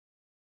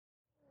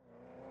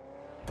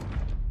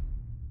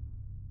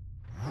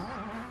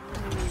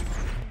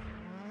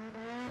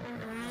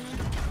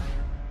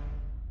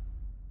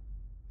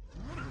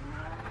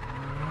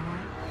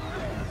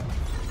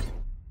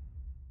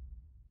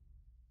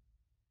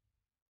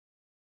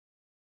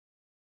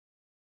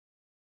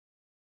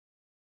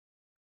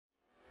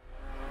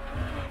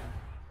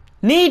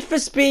Need for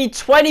Speed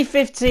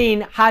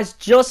 2015 has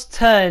just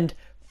turned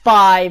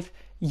 5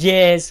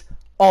 years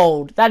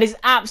old. That is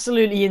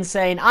absolutely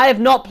insane. I have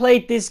not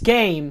played this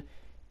game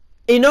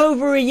in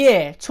over a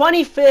year.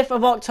 25th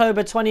of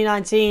October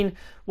 2019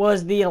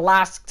 was the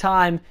last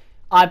time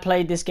I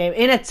played this game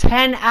in a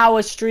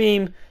 10-hour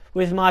stream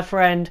with my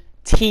friend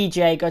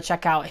TJ. Go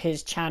check out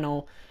his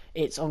channel.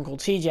 It's Uncle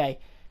TJ.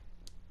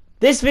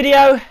 This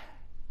video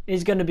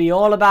is going to be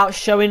all about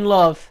showing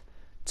love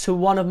to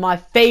one of my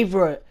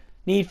favorite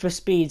Need for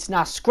Speeds.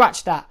 Now,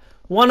 scratch that.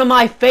 One of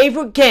my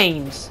favorite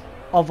games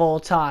of all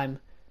time.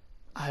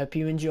 I hope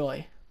you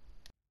enjoy.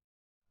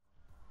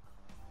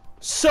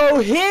 So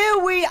here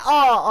we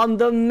are on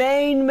the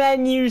main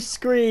menu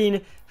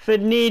screen for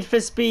Need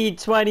for Speed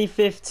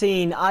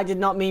 2015. I did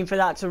not mean for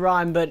that to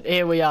rhyme, but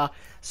here we are.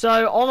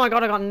 So, oh my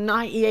god, I got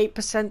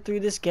 98% through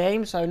this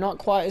game, so not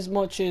quite as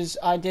much as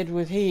I did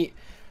with Heat.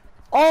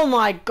 Oh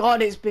my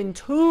god, it's been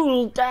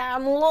too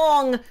damn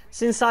long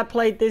since I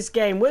played this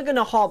game. We're going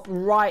to hop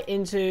right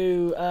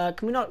into...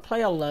 can we not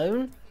play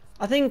alone?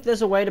 I think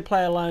there's a way to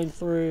play alone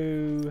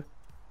through...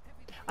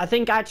 I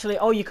think actually...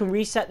 Oh, you can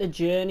reset the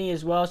journey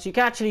as well. So you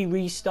can actually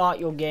restart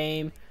your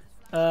game.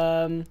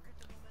 Wow,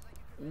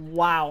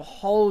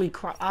 holy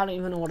crap. I don't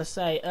even know what to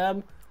say.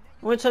 I'm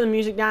going to turn the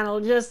music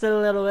down just a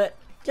little bit.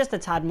 Just a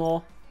tad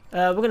more.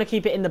 We're going to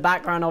keep it in the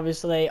background,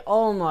 obviously.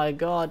 Oh my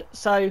god.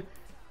 So...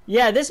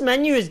 yeah, this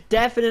menu is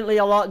definitely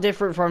a lot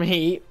different from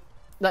Heat.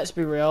 Let's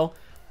be real.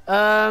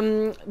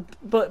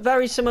 But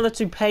very similar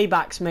to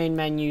Payback's main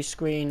menu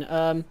screen.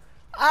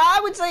 I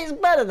would say it's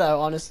better though,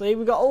 honestly.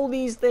 We've got all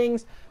these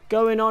things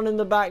going on in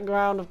the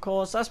background, of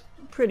course. That's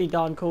pretty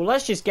darn cool.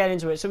 Let's just get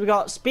into it. So we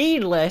got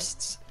speed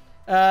lists.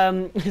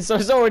 So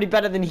it's already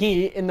better than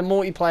Heat in the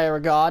multiplayer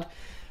regard.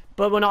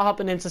 But we're not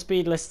hopping into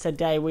speed lists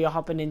today. We are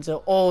hopping into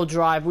all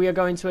drive. We are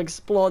going to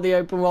explore the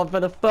open world for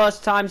the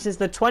first time since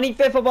the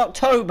 25th of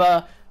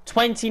October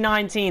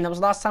 2019. That was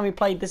the last time we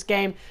played this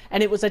game,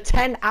 and it was a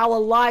 10-hour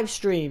live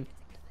stream.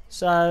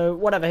 So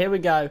whatever, here we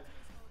go.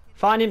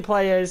 Finding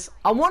players.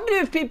 I wonder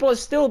if people are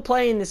still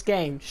playing this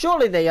game.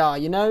 Surely they are,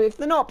 you know. If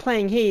they're not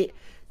playing Heat,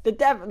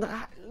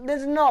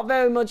 there's not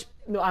very much.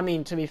 I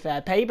mean, to be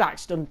fair,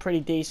 Payback's done pretty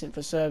decent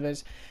for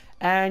servers.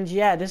 And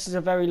yeah, this is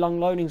a very long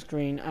loading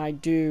screen. I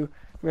do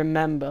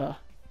remember.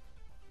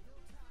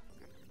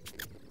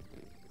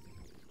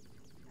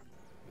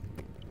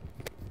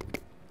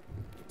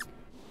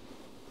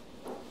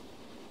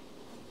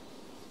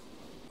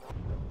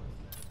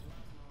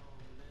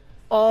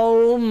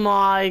 Oh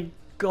my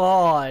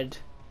god.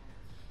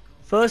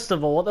 First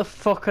of all, what the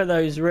fuck are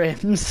those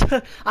rims?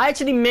 I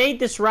actually made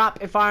this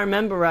wrap, if I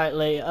remember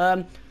rightly.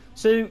 Oh,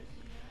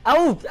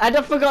 and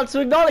I forgot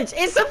to acknowledge,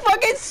 it's a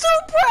fucking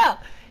Supra!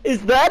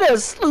 Is that a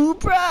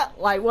Supra?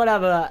 Like,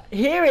 whatever.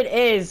 Here it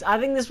is. I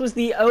think this was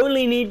the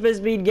only Need for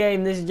Speed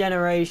game this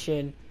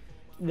generation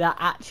that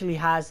actually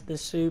has the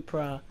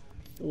Supra.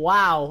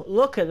 Wow,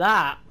 look at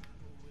that.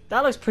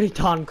 That looks pretty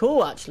darn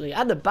cool, actually.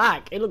 At the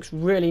back, it looks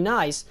really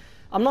nice.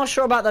 I'm not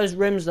sure about those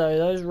rims, though.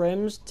 Those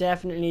rims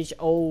definitely...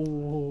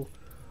 oh.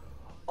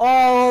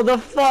 Oh, the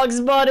Fox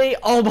body.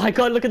 Oh, my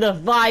God. Look at the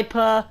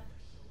Viper.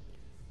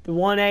 The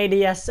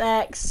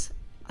 180SX.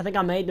 I think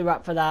I made the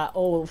wrap for that.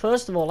 Oh,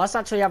 first of all, let's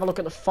actually have a look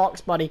at the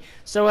Fox body.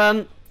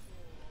 So,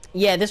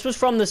 yeah, this was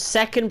from the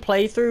second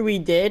playthrough we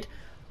did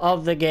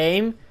of the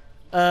game.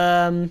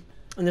 And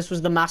this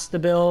was the master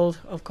build,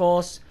 of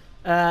course.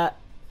 And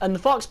the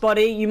Fox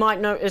body, you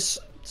might notice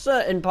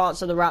certain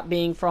parts of the wrap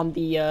being from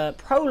the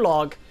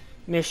prologue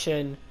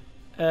mission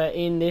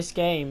in this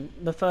game,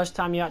 the first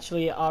time you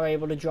actually are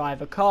able to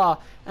drive a car.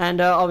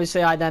 And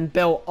obviously I then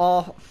built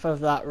off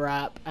of that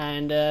wrap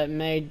and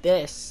made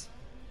this.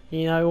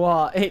 You know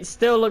what, it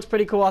still looks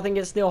pretty cool. I think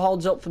it still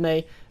holds up for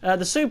me.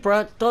 The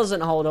Supra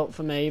doesn't hold up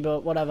for me,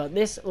 but whatever.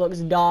 This looks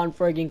darn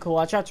friggin' cool.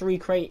 I tried to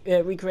recreate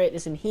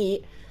this in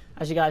Heat,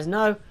 as you guys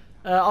know.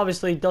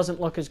 Obviously it doesn't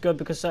look as good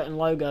because certain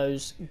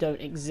logos don't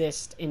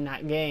exist in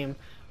that game,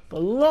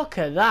 but look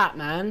at that,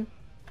 man.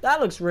 That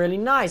looks really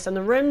nice, and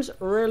the rims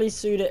really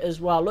suit it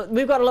as well. Look,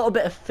 we've got a little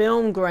bit of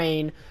film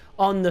grain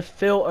on the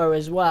filter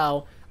as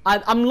well.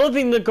 I'm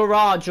loving the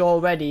garage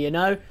already, you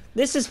know.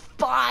 This is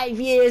 5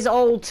 years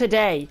old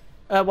today.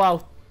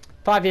 Well,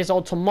 5 years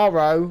old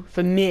tomorrow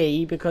for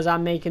me, because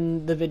I'm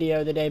making the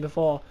video the day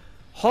before.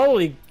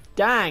 Holy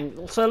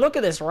dang. So look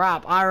at this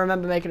wrap. I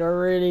remember making a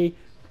really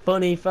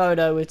funny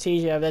photo with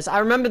TJ of this. I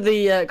remember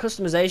the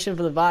customization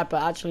for the Viper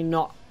actually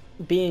not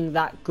being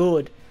that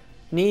good,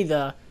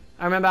 neither.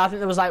 I remember, I think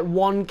there was like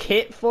one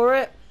kit for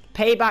it.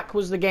 Payback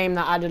was the game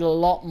that added a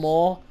lot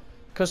more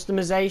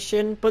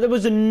customization, but there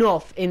was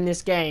enough in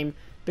this game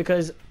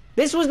because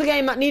this was the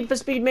game that Need for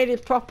Speed made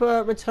its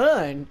proper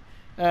return,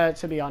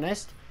 to be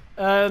honest.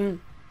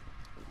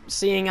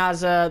 Seeing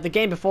as the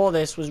game before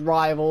this was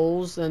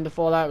Rivals, and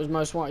before that it was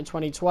Most Wanted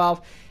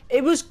 2012.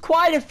 It was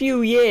quite a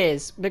few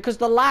years because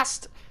the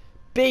last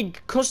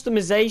big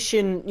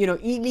customization, you know,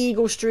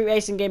 illegal street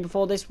racing game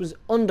before this was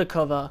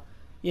Undercover,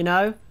 you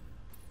know.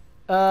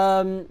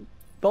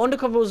 But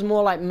Undercover was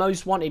more like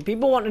Most Wanted.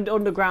 People wanted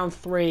Underground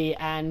 3,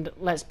 and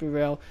let's be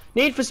real,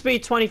 Need for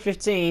Speed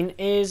 2015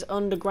 is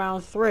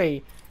Underground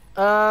 3.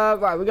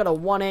 Right, we got a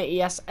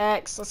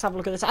 180SX. Let's have a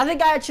look at this. I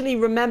think I actually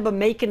remember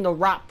making the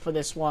wrap for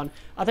this one.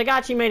 I think I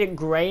actually made it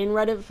grey in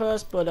Reddit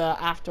first, but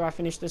after I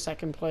finished the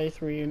second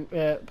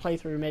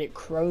playthrough, made it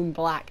chrome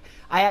black.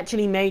 I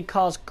actually made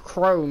cars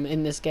chrome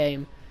in this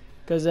game,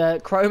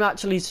 because chrome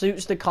actually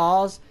suits the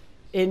cars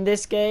in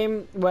this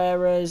game,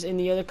 whereas in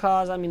the other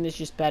cars, I mean, there's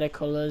just better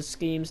colours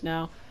schemes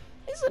now.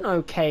 It's an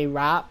okay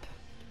wrap.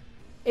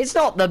 It's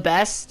not the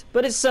best,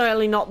 but it's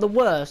certainly not the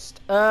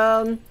worst.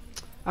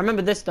 I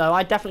remember this though.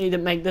 I definitely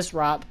didn't make this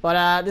wrap,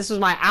 but this was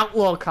my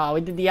Outlaw car.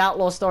 We did the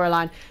Outlaw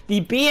storyline. The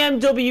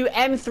BMW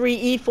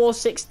M3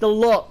 E46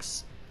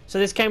 Deluxe. So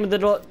this came with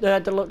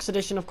the Deluxe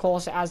Edition, of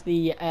course. It has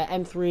the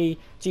M3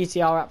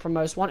 GTR wrap from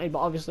Most Wanted, but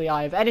obviously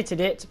I've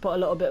edited it to put a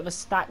little bit of a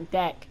stacked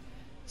deck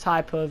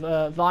type of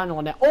vinyl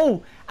on it.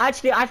 Oh,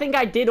 actually, I think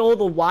I did all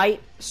the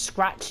white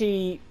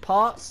scratchy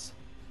parts,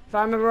 if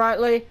I remember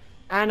rightly.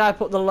 And I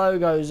put the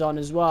logos on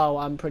as well,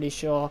 I'm pretty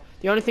sure.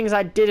 The only things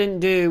I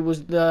didn't do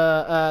was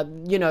the,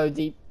 you know,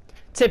 the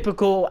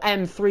typical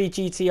M3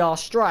 GTR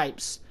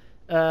stripes.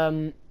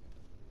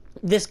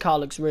 This car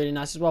looks really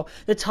nice as well.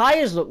 The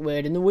tyres look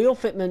weird, and the wheel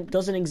fitment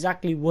doesn't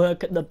exactly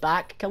work at the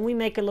back. Can we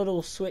make a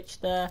little switch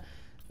there,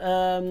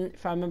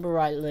 if I remember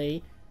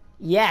rightly?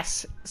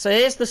 Yes. So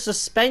here's the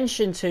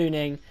suspension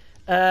tuning.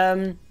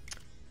 So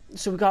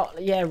we've got,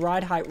 yeah,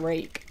 ride height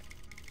rake.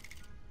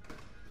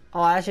 Oh,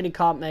 I actually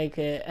can't make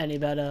it any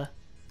better.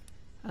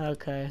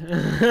 Okay.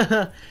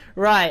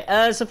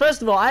 Right. So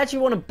first of all, I actually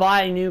want to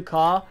buy a new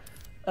car.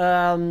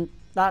 I think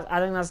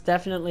that's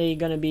definitely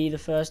going to be the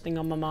first thing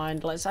on my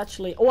mind. Let's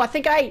actually. Oh, I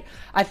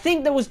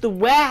think there was the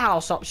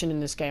warehouse option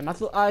in this game.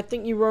 I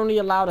think you were only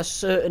allowed a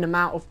certain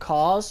amount of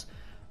cars.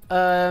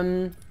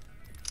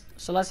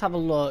 So let's have a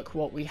look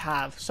what we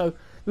have. So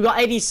we've got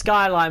Eddie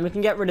Skyline. We can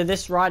get rid of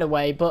this right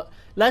away, but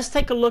let's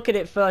take a look at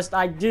it first.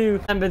 I do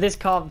remember this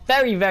car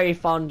very, very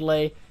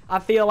fondly. I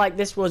feel like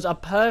this was a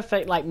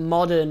perfect, like,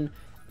 modern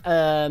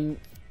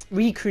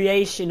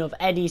recreation of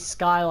Eddie's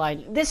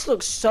Skyline. This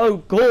looks so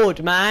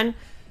good, man.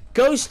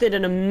 Ghost did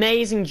an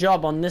amazing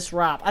job on this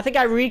wrap. I think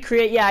I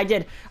I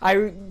did.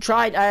 I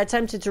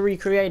attempted to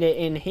recreate it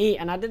in Heat,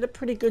 and I did a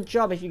pretty good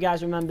job, if you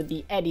guys remember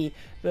the Eddie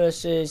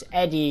versus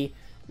Eddie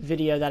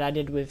video that I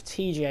did with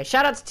TJ.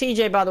 Shout out to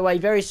TJ, by the way.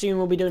 Very soon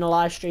we'll be doing a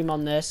live stream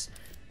on this.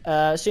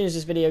 As soon as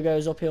this video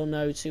goes up, he'll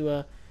know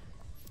to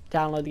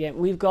download the game.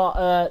 We've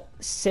got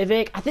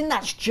Civic. I think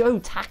that's Joe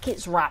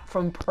Tackett's wrap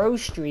from Pro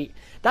Street.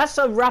 That's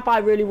a wrap I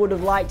really would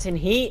have liked in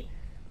Heat.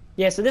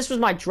 Yeah, so this was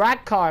my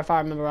drag car, if I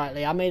remember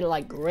rightly. I made it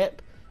like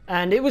grip,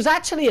 and it was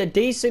actually a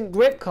decent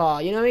grip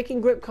car. You know, making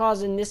grip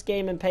cars in this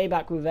game and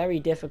Payback were very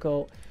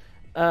difficult.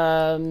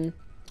 Of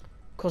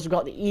course, we've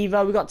got the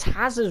Evo. We've got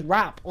Taz's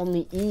wrap on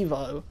the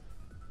Evo.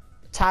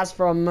 Taz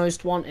from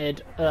Most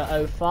Wanted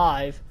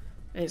 05.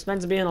 It's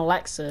meant to be an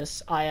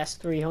Lexus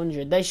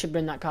IS300. They should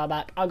bring that car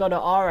back. I got an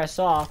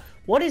RSR.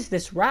 What is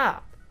this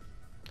wrap?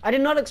 I did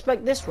not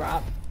expect this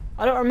wrap.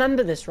 I don't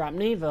remember this wrap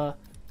neither.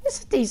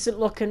 It's a decent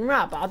looking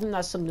wrap, but I think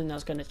that's something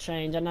that's going to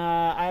change. And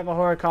I have a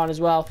Huracan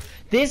as well.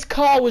 This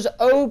car was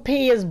OP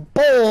as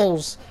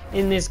balls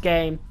in this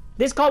game.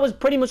 This car was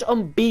pretty much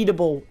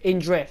unbeatable in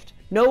drift.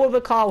 No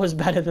other car was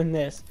better than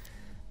this.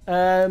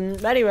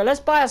 Anyway, let's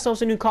buy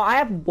ourselves a new car. I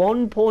have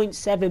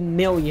 1.7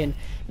 million.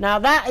 Now,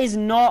 that is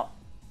not...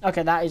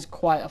 Okay, that is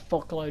quite a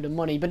fuckload of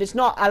money, but it's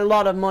not a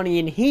lot of money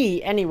in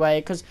Heat anyway,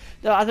 because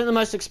I think the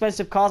most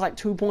expensive car is like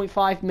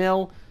 2.5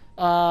 mil,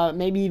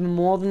 maybe even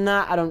more than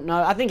that. I don't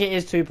know. I think it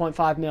is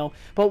 2.5 mil,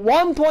 but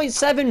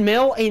 1.7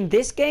 mil in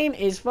this game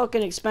is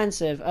fucking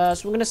expensive.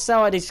 So we're gonna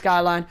sell Eddie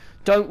Skyline.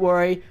 Don't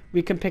worry,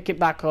 we can pick it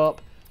back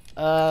up.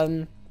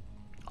 Oh,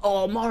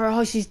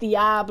 Morihoshi's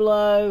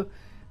Diablo,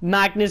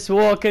 Magnus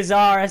Walker's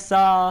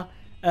RSR,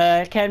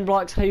 Ken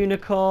Block's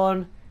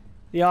Unicorn,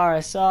 the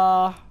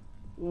RSR.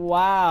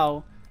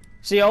 Wow.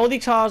 See, all the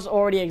cars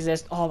already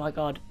exist. Oh my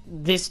god.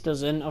 This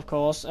doesn't, of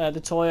course. The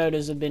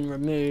Toyotas have been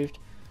removed.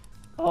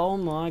 Oh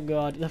my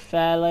god. The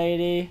Fair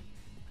Lady.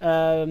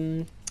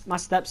 My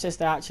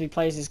stepsister actually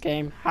plays this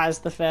game. Has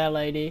the Fair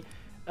Lady.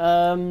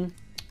 Dang.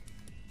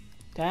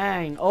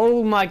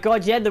 Oh my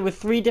god, yeah, there were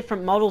 3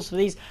 different models for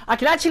these. I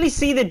can actually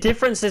see the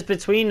differences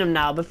between them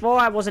now. Before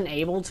I wasn't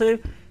able to.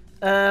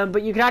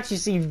 But you can actually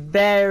see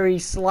very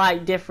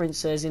slight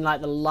differences in, like,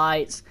 the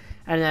lights.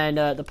 And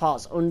then the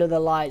parts under the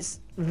lights,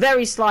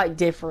 very slight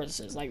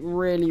differences, like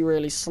really,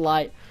 really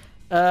slight.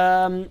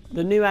 The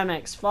new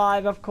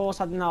MX-5, of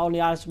course, I think that only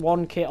has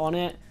 1 kit on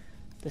it.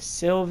 The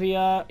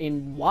Silvia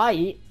in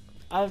white.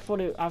 I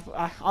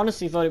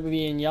honestly thought it would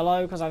be in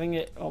yellow because I think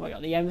it. Oh my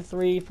god, the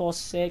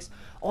M346.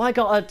 Oh, I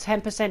got a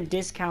 10%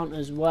 discount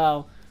as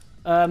well.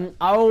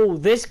 Oh,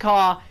 this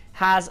car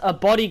has a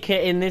body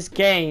kit in this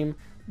game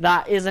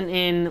that isn't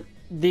in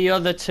the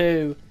other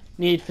 2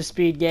 Need for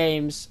Speed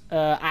games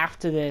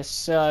after this,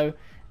 so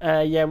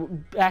yeah,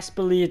 best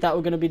believe that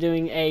we're going to be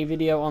doing a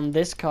video on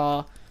this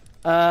car.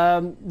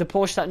 The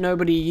Porsche that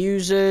nobody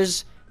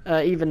uses,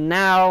 even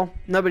now.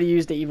 Nobody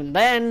used it even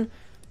then.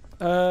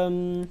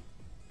 The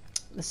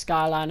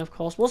Skyline, of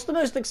course. What's the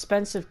most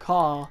expensive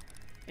car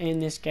in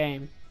this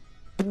game?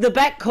 The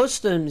Beck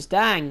Customs,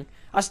 dang.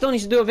 I still need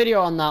to do a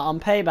video on that, on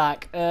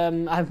Payback.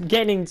 I'm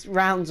getting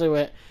round to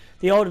it.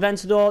 The old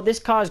Aventador. This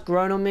car has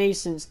grown on me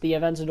since the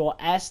Aventador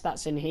S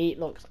that's in Heat.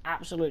 Looks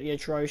absolutely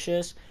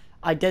atrocious.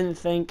 I didn't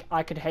think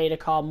I could hate a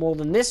car more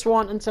than this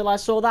one until I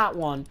saw that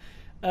one.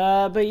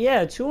 But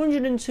yeah,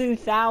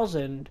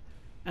 202,000.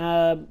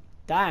 Dang.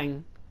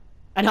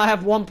 And I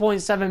have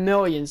 1.7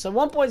 million. So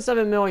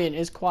 1.7 million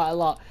is quite a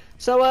lot.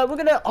 So we're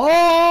gonna...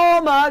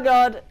 Oh my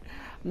god.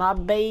 My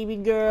baby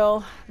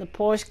girl. The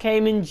Porsche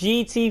Cayman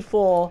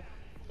GT4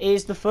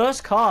 is the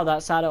first car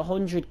that's at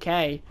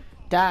 100k.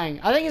 Dang.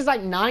 I think it's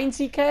like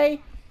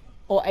 90k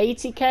or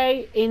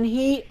 80k in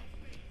Heat.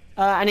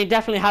 And it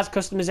definitely has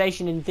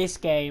customization in this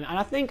game.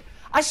 And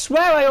I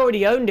swear I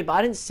already owned it, but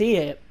I didn't see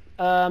it.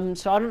 So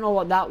I don't know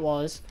what that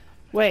was.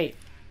 Wait.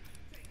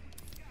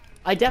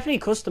 I definitely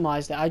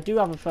customized it. I do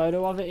have a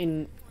photo of it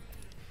in...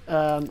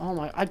 oh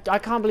my... I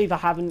can't believe I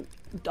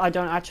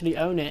don't actually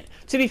own it.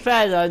 To be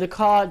fair though, the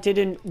car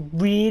didn't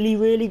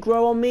really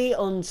grow on me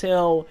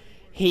until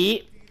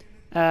Heat.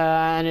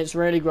 And it's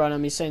really grown on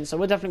me since. So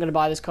we're definitely going to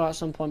buy this car at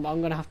some point. But I'm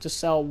going to have to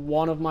sell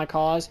one of my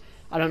cars.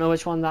 I don't know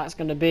which one that's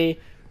going to be.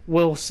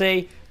 We'll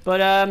see. But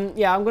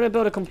yeah, I'm going to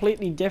build a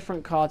completely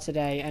different car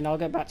today. And I'll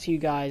get back to you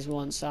guys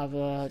once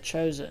I've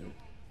chosen.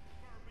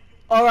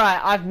 Alright,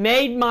 I've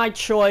made my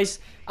choice.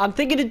 I'm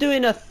thinking of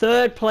doing a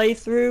third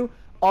playthrough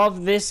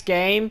of this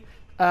game.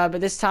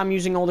 But this time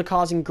using all the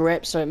cars in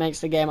grip. So it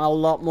makes the game a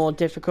lot more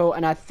difficult.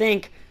 And I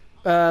think...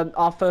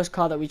 our first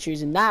car that we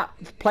choose in that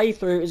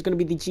playthrough is going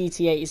to be the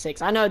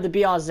GT86. I know the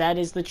BRZ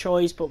is the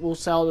choice, but we'll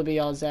sell the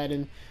BRZ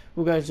and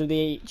we'll go to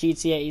the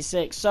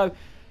GT86. So,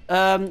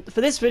 for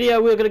this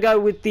video, we're going to go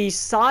with the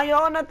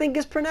Scion, I think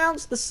it's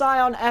pronounced, the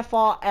Scion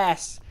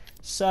FRS.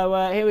 So,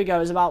 here we go.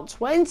 It's about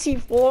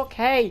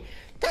 24k.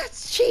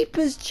 That's cheap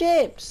as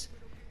chips.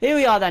 Here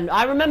we are then.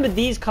 I remember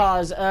these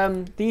cars,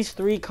 these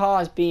three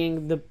cars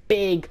being the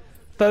big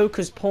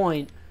focus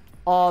point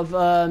of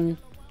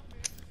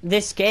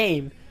this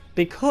game.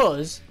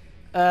 Because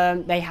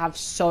they have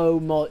so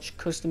much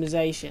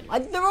customization.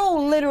 They're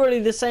all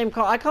literally the same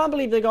car. I can't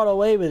believe they got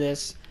away with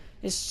this.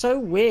 It's so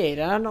weird.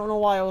 And I don't know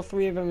why all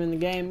three of them in the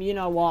game. You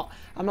know what?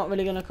 I'm not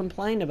really going to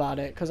complain about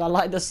it. Because I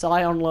like the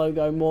Scion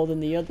logo more than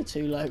the other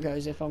two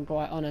logos, if I'm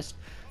quite honest.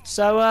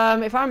 So,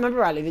 if I remember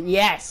rightly,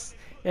 yes.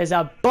 There's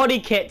a body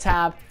kit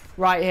tab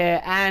right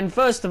here. And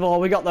first of all,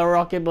 we got the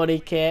rocket body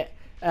kit.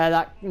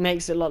 That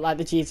makes it look like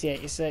the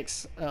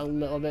GT86 a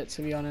little bit,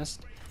 to be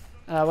honest.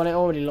 Well, it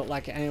already looked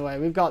like it anyway.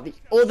 We've got the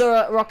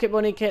other Rocket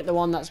Bunny kit, the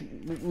one that's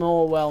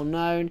more well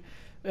known.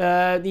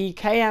 The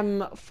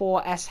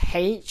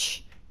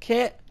KM4SH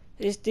kit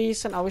is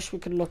decent. I wish we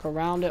could look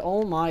around it.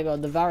 Oh my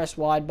god, the Varus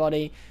wide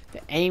body,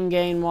 the Aim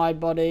Gain wide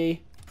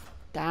body.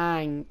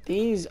 Dang,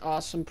 these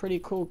are some pretty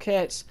cool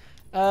kits.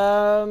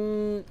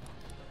 Oh,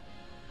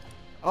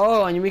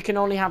 and we can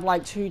only have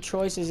like 2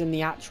 choices in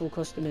the actual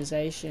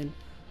customization.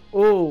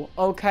 Oh,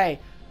 okay.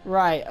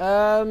 Right,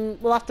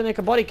 we'll have to make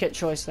a body kit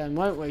choice then,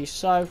 won't we?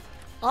 So,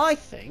 I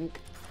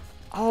think...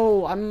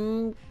 Oh,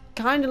 I'm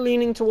kind of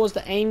leaning towards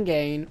the Aim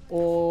Gain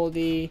or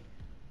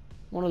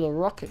one of the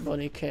Rocket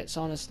Bunny kits,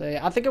 honestly.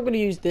 I think I'm going to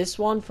use this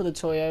one for the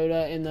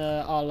Toyota in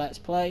our Let's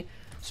Play.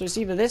 So it's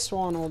either this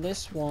one or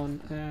this one.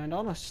 And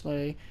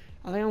honestly,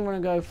 I think I'm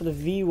going to go for the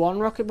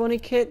V1 Rocket Bunny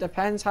kit.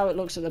 Depends how it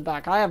looks at the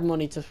back. I have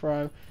money to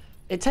throw.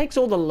 It takes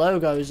all the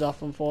logos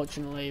off,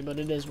 unfortunately, but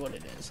it is what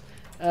it is.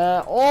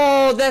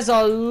 Oh, there's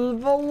a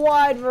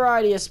wide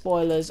variety of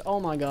spoilers. Oh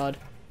my god.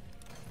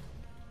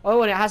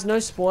 Oh, and it has no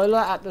spoiler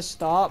at the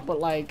start, but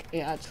like it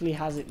actually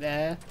has it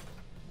there.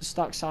 The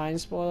stock sign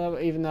spoiler,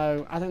 even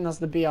though I think that's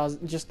the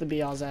just the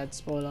BRZ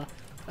spoiler.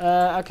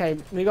 Okay,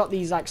 we got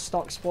these like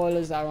stock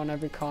spoilers that are on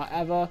every car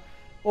ever.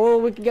 Or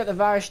we can get the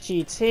Varus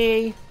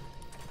GT.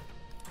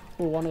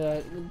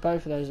 Oh,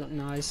 both of those look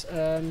nice.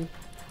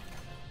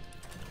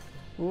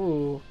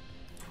 Ooh.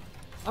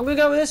 I'm gonna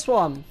go with this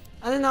one.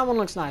 I think that one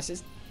looks nice.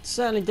 It's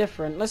certainly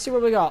different. Let's see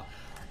what we got.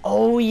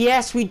 Oh,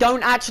 yes. We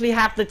don't actually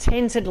have the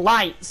tinted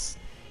lights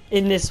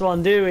in this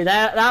one, do we?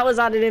 That was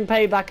added in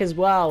Payback as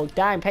well.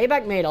 Dang,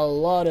 Payback made a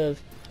lot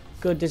of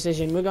good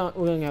decisions. We're gonna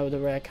go with the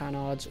rear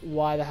canards.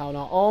 Why the hell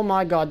not? Oh,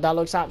 my God. That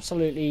looks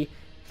absolutely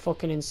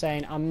fucking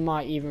insane. I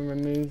might even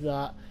remove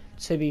that,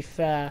 to be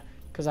fair,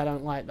 because I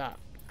don't like that.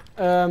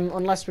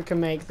 Unless we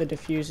can make the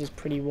diffusers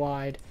pretty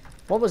wide.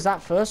 What was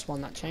that first one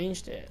that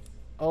changed it?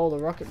 Oh, the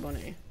Rocket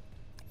Bunny.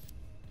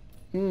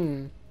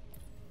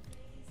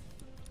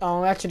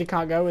 Oh, we actually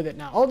can't go with it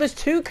now. Oh, there's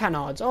 2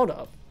 canards. Hold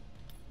up.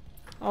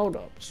 Hold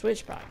up.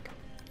 Switchback.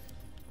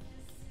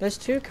 There's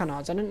 2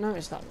 canards. I didn't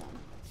notice that one.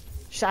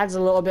 Just adds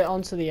a little bit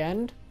onto the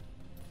end.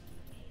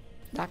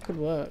 That could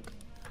work.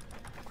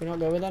 Can we not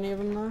go with any of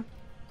them, though?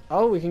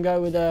 Oh, we can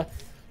go with a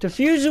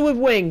diffuser with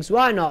wings.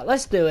 Why not?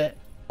 Let's do it.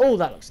 Oh,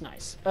 that looks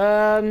nice.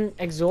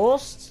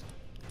 Exhaust.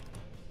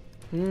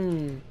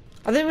 I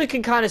think we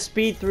can kind of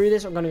speed through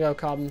this. I'm going to go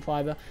carbon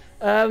fiber.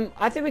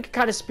 I think we could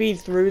kind of speed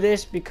through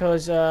this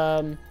because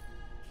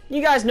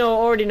you guys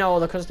already know all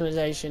the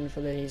customization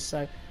for these.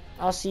 So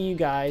I'll see you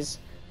guys.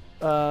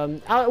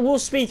 We'll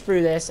speed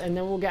through this and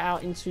then we'll get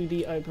out into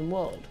the open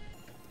world.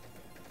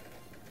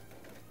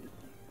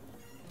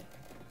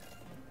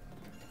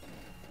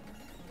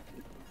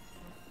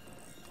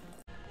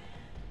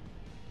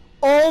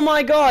 Oh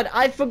my god,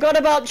 I forgot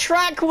about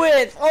track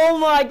width. Oh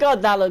my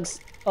god, that looks...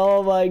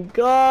 Oh my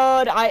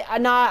god.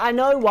 I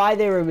know why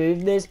they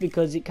removed this,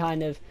 because it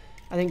kind of...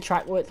 I think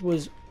track width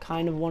was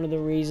kind of one of the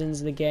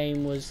reasons the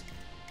game was...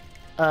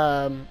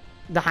 the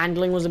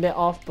handling was a bit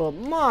off, but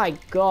my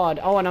god.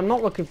 Oh, and I'm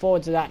not looking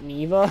forward to that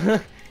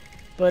neither.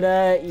 But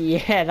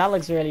yeah, that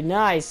looks really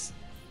nice.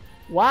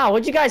 Wow,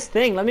 what do you guys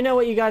think? Let me know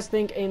what you guys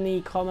think in the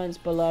comments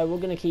below. We're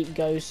going to keep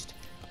Ghost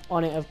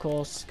on it, of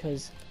course,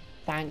 because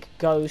thank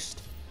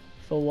Ghost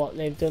for what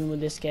they've done with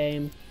this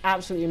game.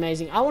 Absolutely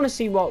amazing. I want to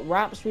see what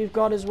wraps we've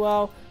got as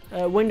well.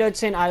 Window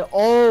tint, I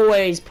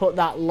always put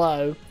that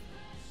low.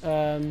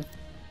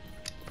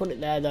 Put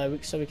it there though,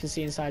 so we can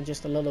see inside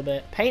just a little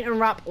bit. Paint and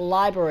wrap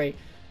library.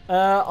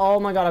 Oh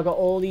my god, I've got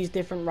all these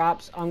different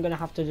wraps. I'm gonna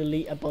have to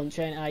delete a bunch.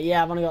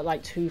 Yeah, I've only got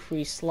like 2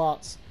 free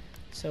slots,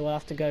 so we'll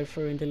have to go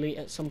through and delete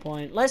at some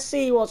point. Let's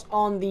see what's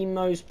on the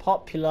most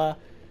popular.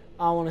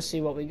 I want to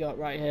see what we got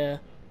right here.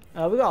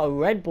 We got a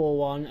Red Bull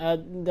one.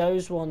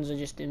 Those ones are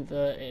just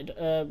inverted.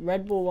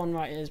 Red Bull one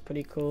right here is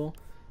pretty cool.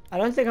 I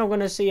don't think I'm going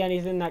to see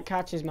anything that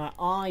catches my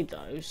eye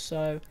though,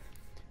 so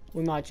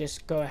we might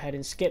just go ahead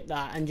and skip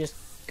that and just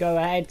go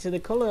ahead to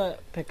the color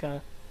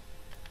picker.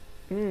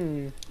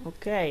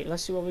 Okay,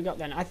 let's see what we got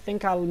then. I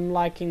think I'm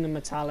liking the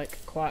metallic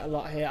quite a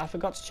lot here. I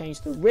forgot to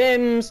change the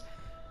rims.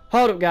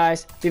 Hold up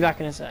guys, be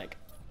back in a sec.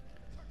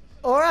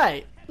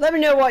 Alright. Let me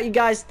know what you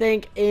guys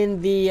think in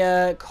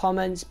the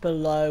comments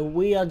below.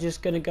 We are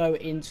just going to go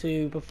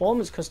into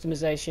performance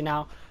customization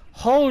now.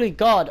 Holy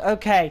god,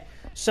 okay.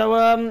 So,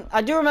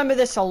 I do remember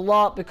this a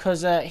lot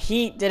because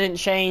Heat didn't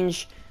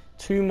change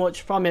too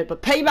much from it,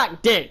 but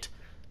Payback did.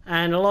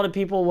 And a lot of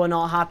people were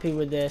not happy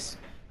with this.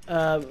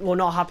 Well,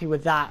 not happy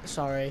with that,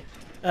 sorry.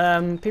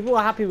 People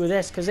were happy with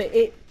this because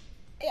it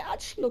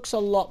actually looks a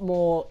lot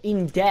more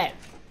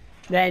in-depth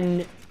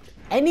than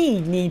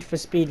any Need for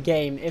Speed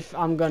game, if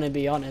I'm gonna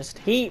be honest.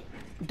 He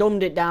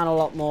dumbed it down a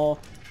lot more.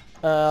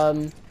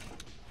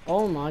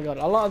 Oh my god,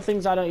 a lot of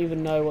things I don't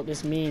even know what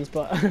this means,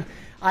 but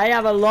I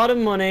have a lot of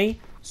money,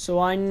 so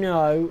I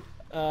know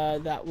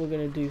that we're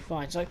gonna do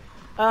fine. So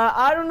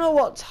I don't know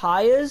what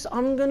tires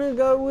I'm gonna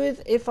go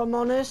with, if I'm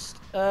honest.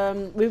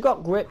 We've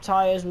got grip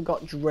tires, we've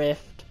got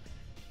drift.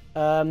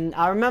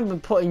 I remember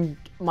putting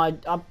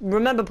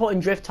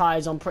drift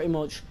tires on pretty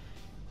much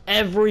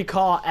every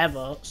car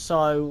ever,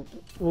 so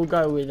we'll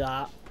go with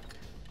that.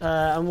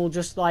 And we'll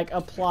just like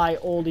apply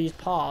all these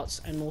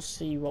parts and we'll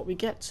see what we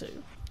get to.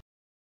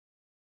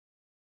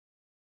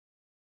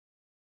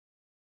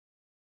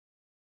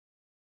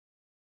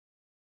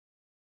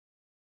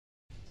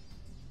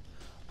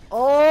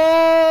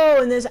 Oh,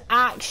 and there's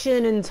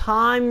action and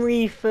time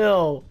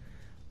refill.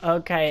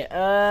 Okay,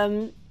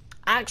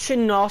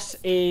 action NOS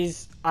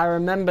is, I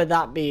remember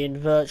that being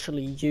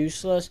virtually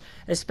useless,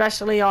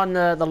 especially on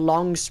the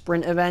long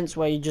sprint events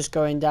where you're just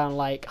going down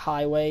like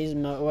highways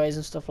and motorways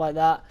and stuff like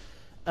that.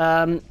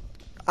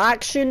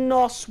 Action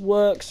NOS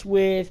works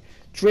with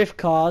drift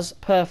cars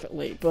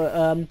perfectly, but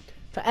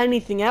for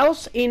anything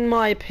else, in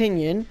my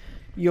opinion,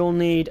 you'll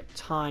need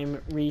time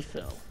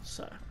refill.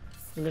 So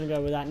I'm gonna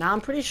go with that. Now I'm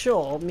pretty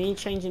sure me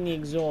changing the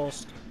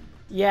exhaust,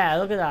 yeah,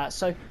 look at that.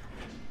 So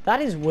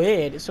that is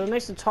weird. So it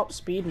makes the top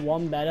speed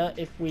 1 better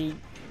if we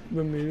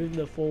remove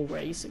the full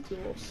race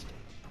exhaust.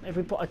 If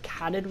we put a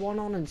CADed one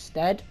on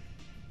instead,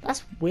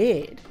 that's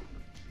weird.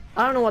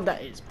 I don't know what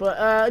that is, but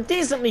a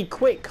decently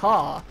quick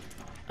car.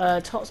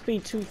 Top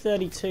speed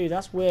 232,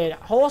 that's weird.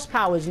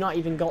 Horsepower's not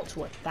even got to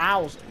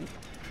 1,000,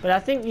 but I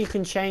think you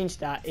can change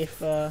that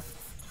if no,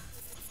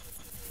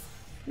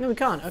 we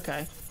can't.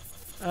 Okay.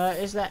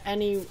 Is there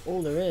any...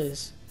 Oh, there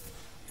is.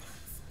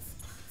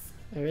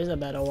 There is a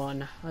better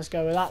one. Let's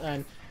go with that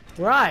then.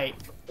 Right.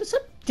 It's a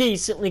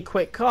decently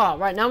quick car.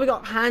 Right, now we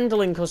got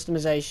handling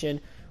customization.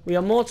 We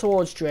are more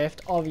towards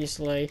drift,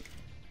 obviously.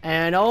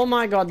 And oh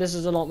my god, this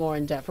is a lot more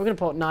in-depth. We're going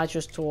to put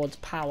nitrous towards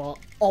power,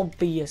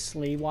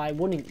 obviously. Why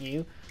wouldn't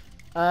you?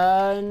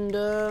 And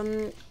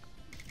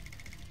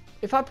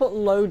if I put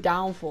low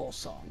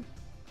downforce on,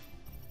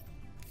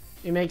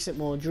 it makes it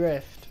more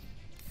drift.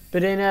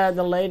 But in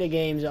the later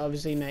games, it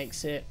obviously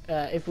makes it,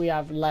 if we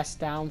have less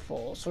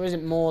downforce, or is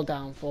it more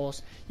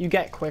downforce, you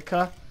get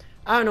quicker.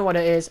 I don't know what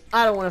it is.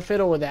 I don't want to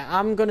fiddle with it.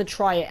 I'm going to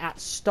try it at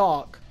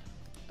stock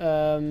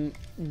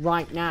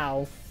right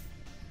now.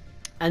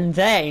 And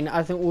then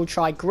I think we'll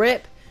try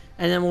grip,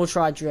 and then we'll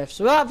try drift.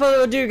 So without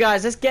further ado,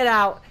 guys, let's get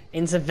out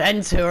into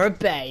Ventura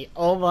Bay.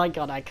 Oh my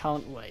god, I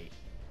can't wait.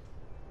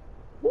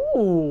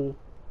 Ooh.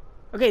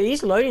 Okay,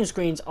 these loading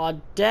screens are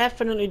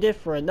definitely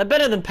different. They're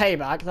better than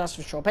Payback, that's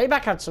for sure.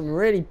 Payback had some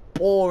really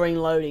boring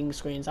loading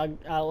screens. I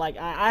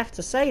have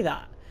to say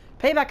that.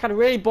 Payback had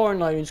really boring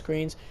loading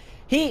screens.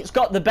 Heat's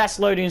got the best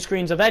loading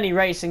screens of any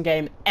racing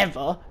game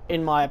ever,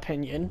 in my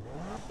opinion.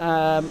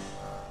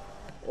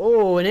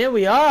 Oh, and here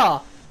we are.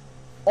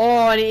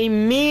 Oh, and it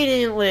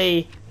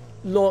immediately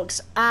looks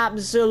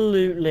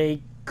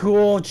absolutely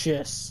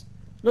gorgeous.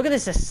 Look at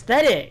this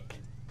aesthetic.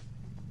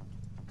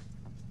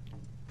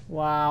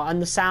 Wow,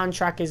 and the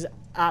soundtrack is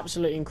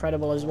absolutely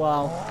incredible as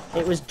well.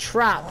 It was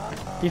Trap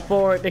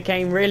before it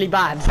became really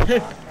bad.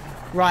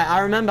 Right,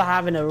 I remember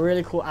having a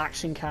really cool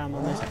action cam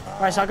on this.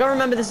 Right, so I gotta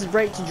remember this is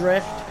Brake to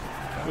Drift.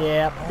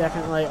 Yeah,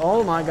 definitely.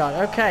 Oh my god.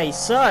 Okay,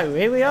 so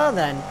here we are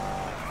then.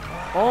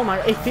 Oh my,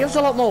 it feels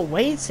a lot more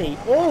weighty.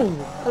 Oh,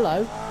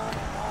 hello.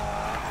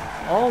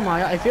 Oh my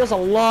god, it feels a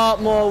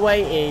lot more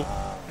weighty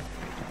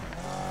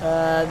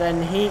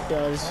than Heat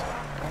does.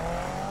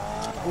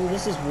 Ooh,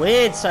 this is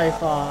weird so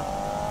far.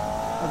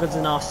 How good's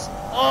the NOS?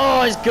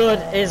 Oh, it's good.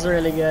 It's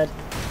really good.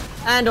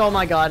 And oh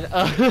my god.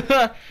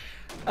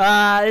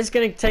 It's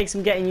gonna take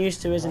some getting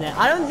used to, isn't it?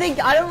 I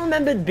don't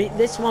remember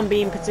this one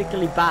being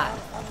particularly bad.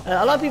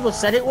 A lot of people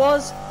said it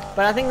was,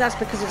 but I think that's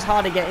because it's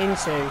hard to get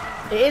into.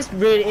 It is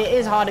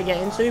hard to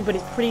get into, but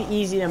it's pretty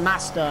easy to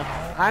master.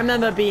 I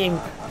remember being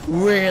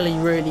really,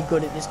 really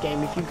good at this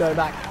game. If you go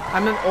back, I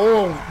remember.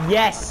 Oh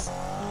yes,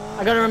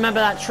 I gotta remember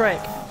that trick.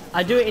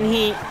 I do it in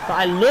Heat, but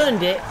I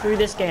learned it through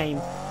this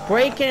game.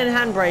 Braking and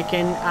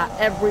handbraking at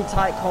every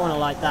tight corner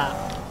like that.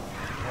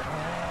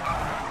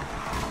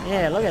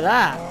 Yeah, look at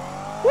that.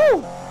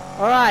 Woo!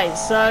 Alright,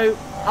 so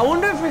I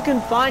wonder if we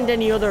can find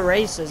any other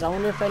racers. I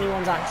wonder if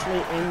anyone's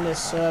actually in this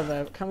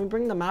server. Can we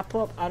bring the map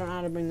up? I don't know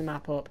how to bring the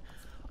map up.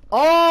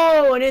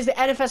 Oh, and here's the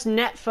NFS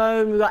Net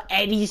Phone. We've got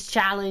Eddie's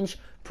Challenge,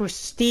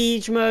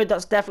 Prestige Mode.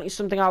 That's definitely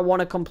something I want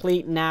to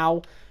complete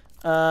now.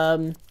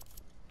 I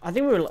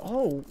think we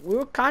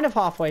were kind of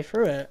halfway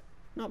through it.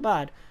 Not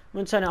bad. I'm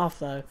going to turn it off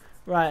though.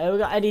 Right, we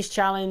got Eddie's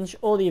Challenge.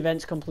 All the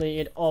events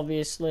completed,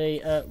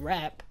 obviously.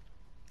 Rep.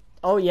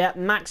 Oh yeah,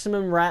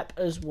 maximum rep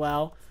as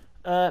well.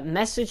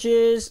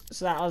 Messages,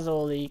 so that has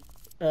all the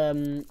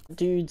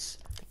dudes,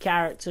 the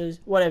characters,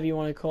 whatever you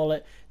want to call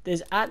it.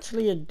 There's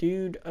actually a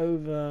dude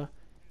over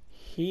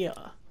here.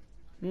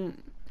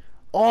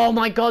 Oh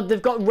my god,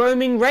 they've got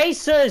roaming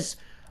racers.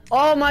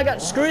 Oh my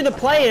god, screw the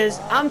players.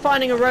 I'm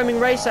finding a roaming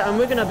racer and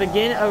we're gonna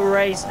begin a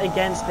race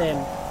against him.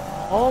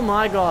 Oh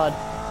my god.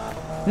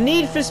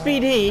 Need for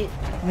Speed Heat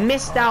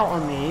missed out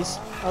on these.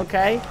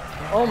 Okay.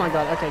 Oh my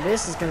god, okay,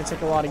 this is going to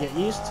take a while to get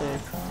used to.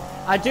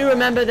 I do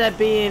remember there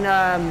being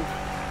a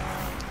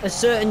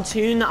certain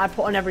tune that I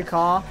put on every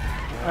car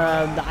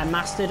that I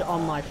mastered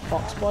on my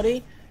Fox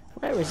body.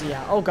 Where is he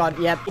at? Oh god,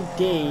 yep,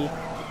 D.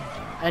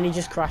 And he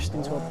just crashed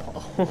into a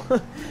pole.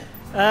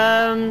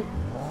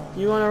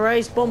 You want to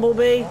race,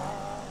 Bumblebee?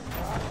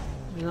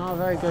 He's not a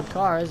very good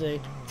car, is he?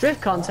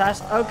 Drift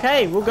contest?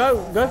 Okay, we'll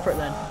go for it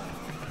then.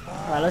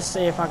 Alright, let's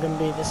see if I can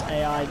beat this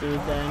AI dude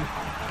then.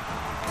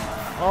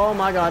 Oh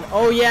my god.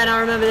 Oh yeah, and I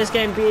remember this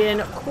game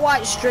being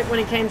quite strict when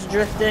it came to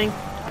drifting.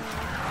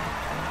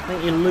 I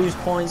think you lose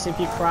points if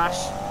you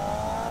crash.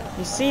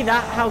 You see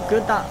that? How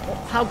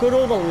good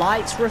all the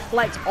lights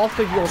reflect off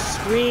of your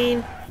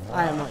screen?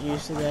 I am not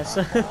used to this.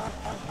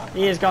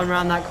 He has gone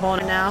around that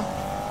corner now.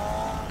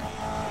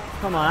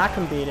 Come on, I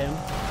can beat him.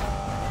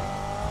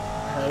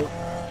 Oh,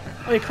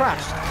 he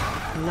crashed.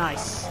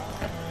 Nice.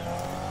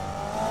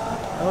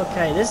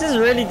 Okay, this is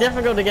really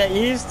difficult to get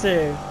used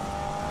to.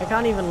 I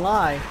can't even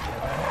lie.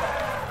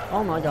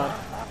 Oh my god.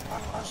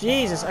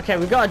 Jesus. Okay,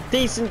 we got a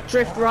decent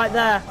drift right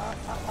there.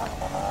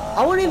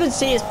 I wouldn't even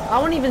say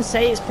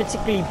it's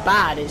particularly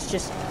bad. It's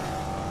just,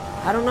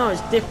 I don't know,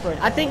 it's different.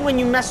 I think when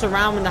you mess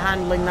around with the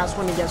handling, that's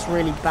when it gets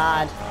really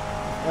bad.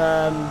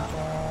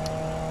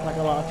 Like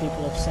a lot of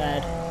people have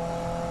said.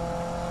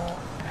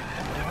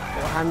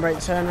 Little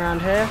handbrake turn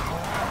around here.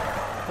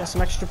 Get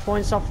some extra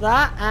points off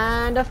that,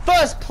 and a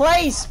first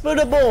place for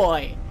the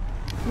boy.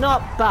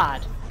 Not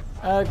bad.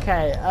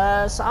 Okay,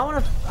 so I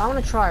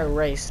wanna try a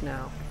race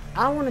now.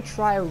 I wanna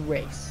try a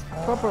race,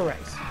 proper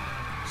race.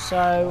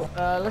 So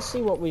let's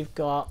see what we've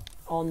got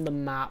on the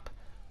map.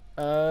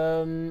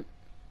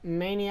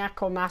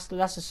 Maniac or Master,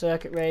 that's a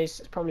circuit race.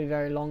 It's probably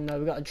very long though.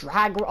 We've got a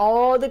drag.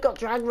 Oh, they've got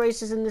drag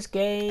races in this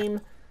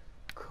game.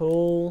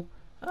 Cool.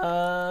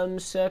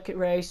 Circuit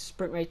race,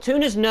 sprint race.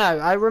 Tuners no.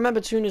 I remember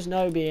Tuners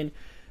no being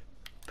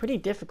pretty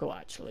difficult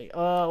actually.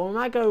 We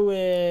might go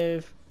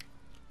with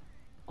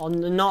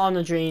not on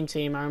the Dream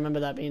Team. I remember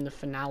that being the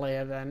finale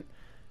event.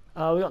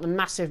 We got the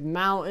Massive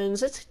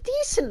Mountains. It's a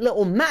decent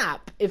little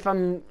map, if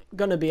I'm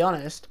gonna be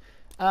honest.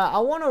 I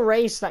want a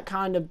race that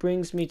kind of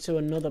brings me to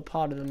another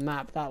part of the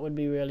map. That would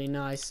be really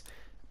nice.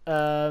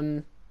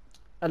 A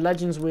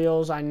Legends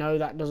Wheels, I know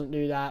that doesn't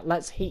do that.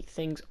 Let's heat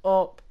things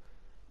up.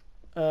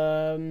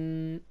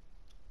 Let's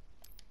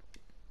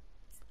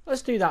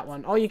do that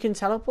one. Oh, you can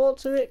teleport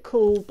to it?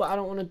 Cool, but I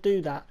don't want to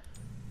do that.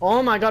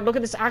 Oh my god, look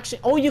at this action.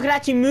 Oh, you can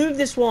actually move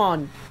this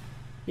one.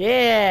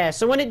 Yeah,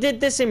 so when it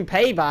did this in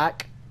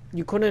Payback,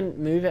 you couldn't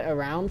move it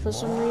around for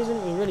some reason.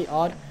 It was really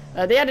odd.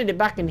 They added it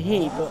back in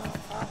Heat, but...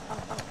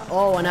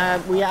 Oh, and I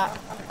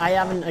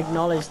haven't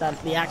acknowledged that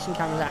the action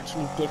camera is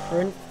actually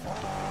different.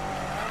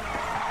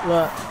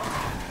 Look.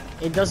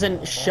 it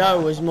doesn't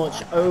show as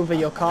much over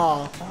your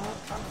car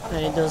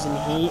than it does in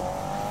Heat,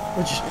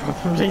 which is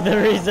probably the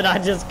reason I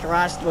just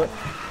crashed, but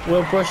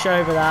we'll push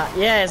over that.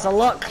 Yeah, it's a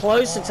lot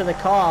closer to the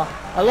car,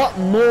 a lot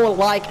more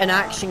like an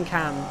action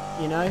cam,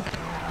 you know.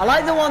 I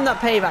like the one that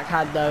Payback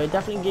had though. It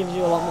definitely gives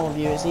you a lot more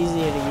view. It's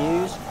easier to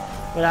use,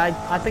 but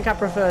I think I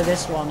prefer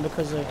this one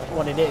because of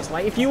what it is.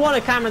 Like, if you want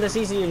a camera that's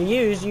easier to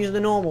use the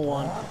normal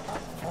one.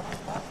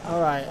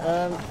 Alright,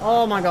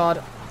 oh my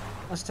god.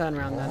 Let's turn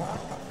around then.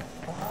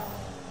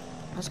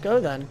 Let's go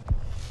then.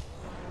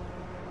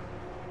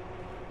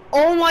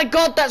 Oh my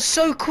god, that's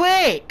so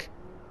quick!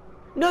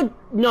 No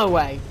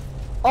way.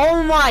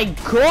 Oh my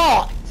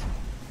god!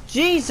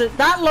 Jesus,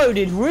 that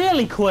loaded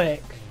really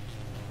quick.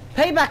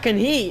 Payback and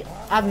Heat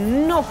have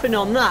nothing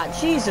on that.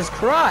 Jesus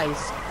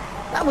Christ.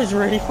 That was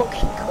really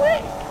fucking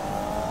quick.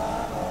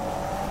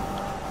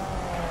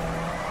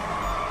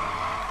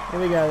 Here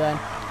we go then.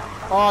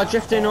 Oh,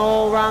 drifting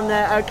all around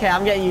there. Okay,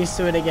 I'm getting used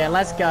to it again.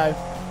 Let's go.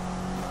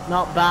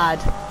 Not bad.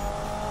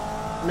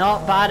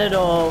 Not bad at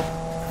all.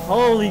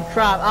 Holy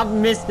crap, I've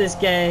missed this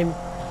game.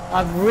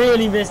 I've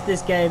really missed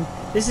this game.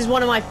 This is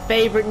one of my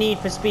favorite Need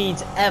for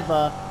Speeds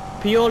ever.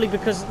 Purely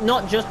because,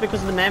 not just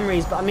because of the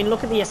memories, but I mean,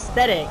 look at the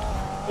aesthetic.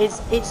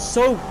 It's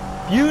so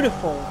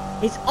beautiful.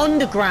 It's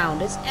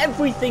underground. It's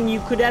everything you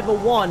could ever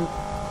want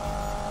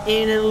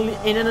in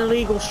an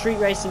illegal street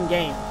racing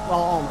game. Well,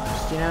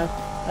 almost, you know.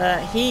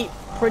 Heat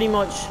pretty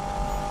much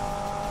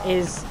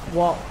is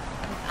what...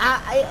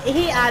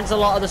 he adds a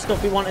lot of the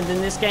stuff we wanted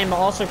in this game, but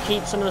also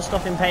keeps some of the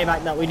stuff in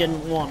Payback that we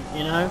didn't want,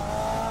 you know.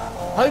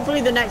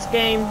 Hopefully the next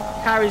game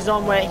carries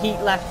on where Heat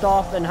left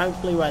off, and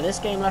hopefully where this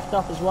game left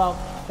off as well.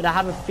 But I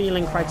have a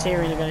feeling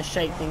Criterion are going to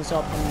shake things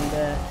up,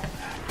 and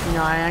you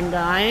know,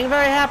 I ain't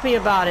very happy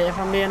about it, if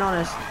I'm being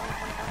honest.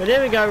 But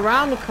here we go,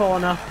 round the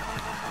corner.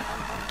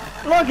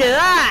 Look at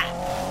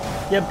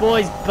that! Your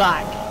boy's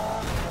back.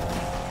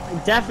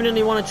 I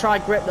definitely want to try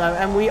grip though,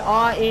 and we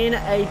are in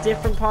a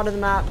different part of the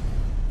map,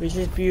 which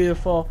is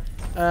beautiful.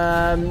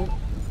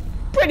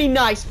 Pretty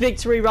nice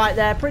victory right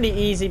there. Pretty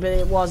easy, but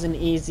it was an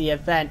easy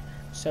event.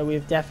 So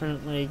we've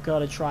definitely got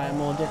to try a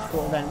more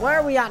difficult event. Where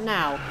are we at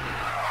now?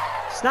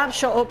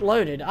 Snapshot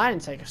uploaded. I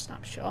didn't take a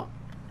snapshot.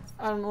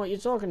 I don't know what you're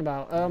talking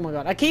about. Oh my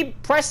god. I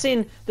keep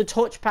pressing the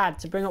touchpad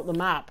to bring up the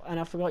map, and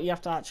I forgot you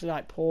have to actually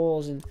like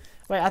pause and...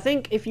 Wait, I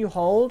think if you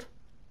hold...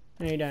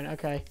 No, you don't.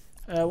 Okay.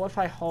 What if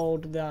I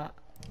hold that?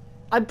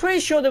 I'm pretty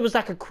sure there was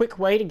like a quick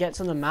way to get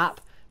to the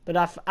map, but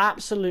I've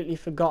absolutely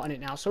forgotten it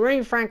now. So we're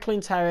in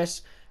Franklin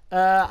Terrace.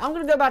 I'm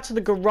going to go back to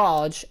the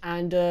garage,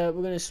 and we're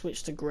going to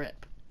switch to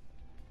grip.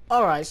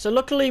 Alright, so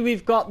luckily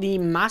we've got the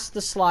master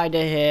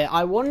slider here.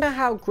 I wonder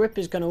how grip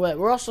is going to work.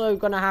 We're also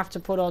going to have to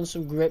put on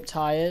some grip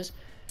tires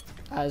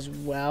as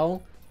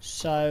well.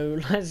 So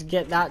let's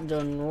get that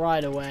done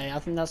right away. I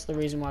think that's the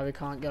reason why we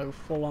can't go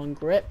full on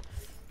grip.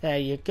 There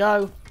you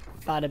go.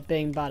 Bada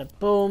bing, bada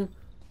boom.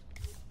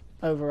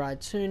 Override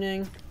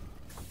tuning.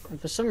 And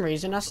for some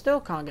reason I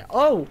still can't get...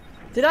 Oh!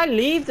 Did I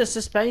leave the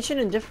suspension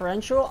and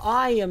differential?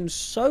 I am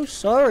so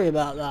sorry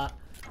about that.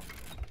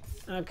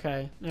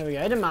 Okay, there we go.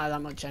 It didn't matter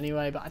that much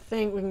anyway, but I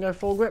think we can go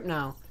full grip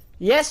now.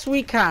 Yes,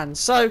 we can.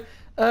 So,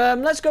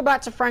 let's go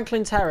back to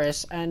Franklin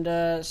Terrace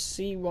and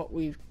see what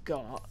we've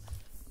got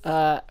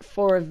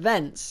for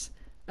events.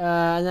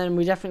 And then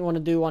we definitely want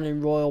to do one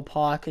in Royal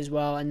Park as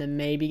well, and then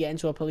maybe get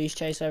into a police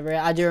chase over here.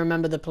 I do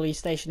remember the police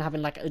station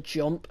having like a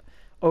jump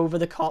over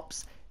the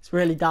cops. It's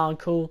really darn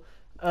cool.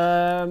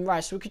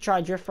 Right, so we could try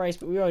a drift race,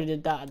 but we already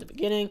did that at the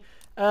beginning.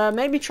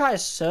 Maybe try a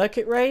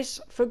circuit race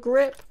for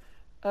grip.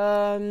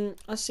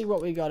 Let's see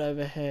what we got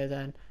over here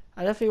then.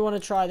 I definitely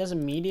want to try... There's a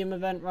medium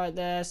event right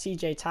there.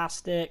 CJ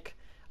Tastic.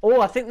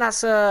 Oh, I think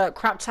that's a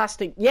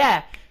Craptastic...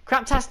 Yeah,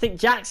 Craptastic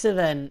Jack's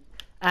event.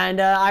 And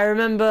I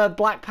remember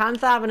Black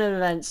Panther having an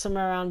event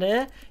somewhere around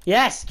here.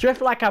 Yes, Drift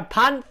Like a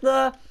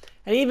Panther.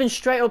 And even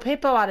Straight Up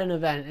Hippo had an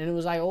event. And it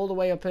was like all the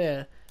way up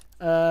here.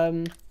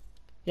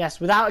 Yes,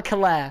 Without a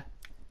Calais.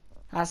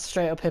 That's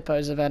Straight Up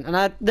Hippo's event.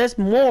 And there's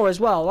more as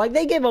well. Like,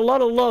 they gave a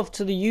lot of love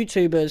to the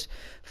YouTubers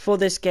for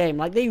this game.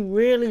 Like, they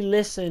really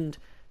listened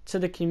to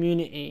the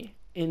community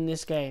in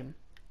this game.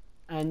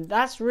 And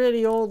that's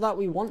really all that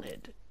we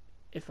wanted,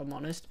 if I'm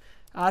honest.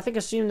 I think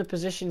Assume the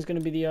Position is going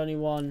to be the only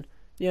one,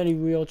 the only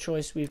real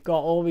choice we've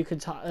got. Or we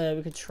could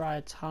try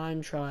a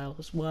time trial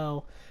as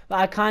well.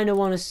 But I kind of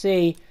want to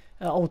see...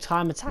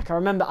 Time Attack. I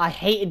remember I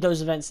hated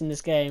those events in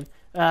this game.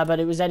 But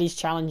it was Eddie's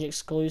Challenge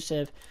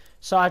exclusive.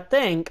 So I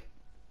think...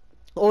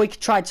 Or we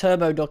could try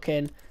Turbo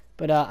Ducking,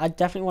 but I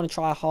definitely want to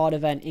try a hard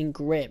event in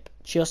grip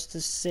just to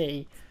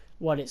see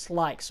what it's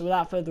like. So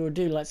without further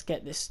ado, let's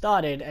get this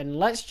started and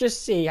let's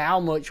just see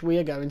how much we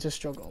are going to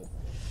struggle.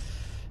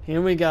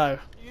 Here we go.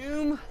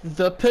 Assume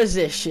the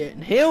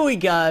Position. Here we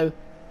go.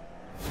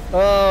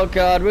 Oh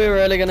god, we're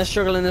really going to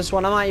struggle in this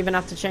one. I might even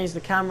have to change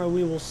the camera.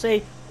 We will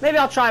see. Maybe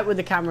I'll try it with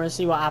the camera and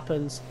see what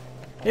happens.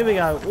 Here we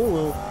go.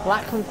 Ooh,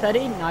 black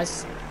confetti.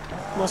 Nice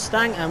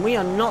Mustang. And we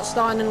are not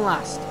starting in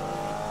last.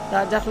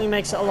 That definitely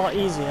makes it a lot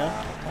easier.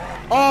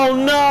 Oh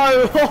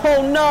no!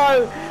 Oh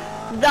no!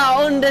 That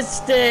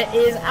understeer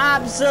is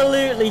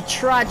absolutely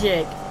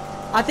tragic.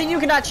 I think you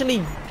can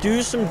actually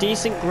do some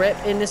decent grip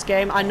in this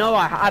game. I know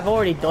I've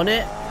already done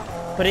it,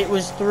 but it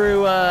was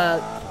through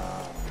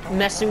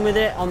messing with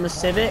it on the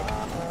Civic.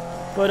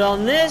 But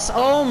on this,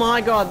 oh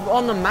my god,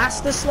 on the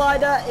Master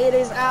Slider, it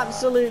is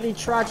absolutely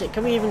tragic.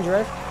 Can we even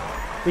drift?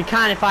 We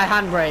can if I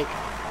handbrake.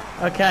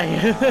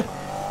 Okay.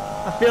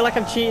 I feel like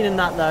I'm cheating in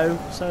that though,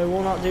 so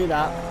we'll not do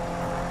that.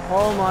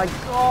 Oh my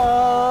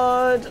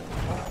god.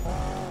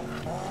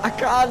 I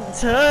can't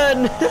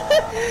turn.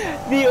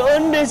 The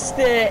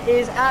understeer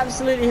is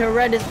absolutely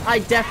horrendous. I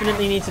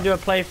definitely need to do a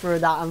playthrough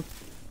of that. I'm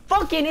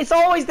fucking, it's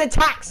always the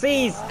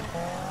taxis.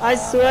 I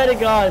swear to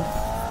God.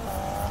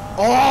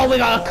 Oh, we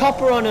got a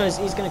copper on us.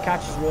 He's going to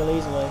catch us real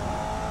easily.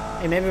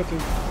 Hey, maybe we can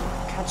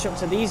catch up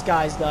to these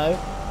guys though.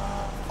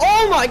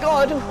 Oh my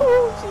God.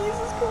 Oh,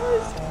 Jesus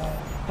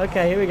Christ.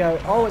 Okay, here we go.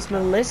 Oh, it's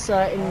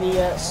Melissa in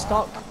the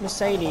stock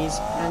Mercedes.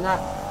 And that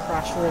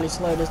crash really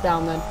slowed us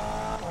down then.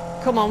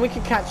 Come on, we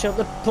can catch up.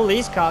 The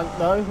police can't,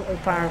 though,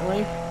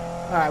 apparently.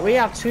 Alright, we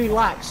have 2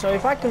 laps, so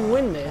if I can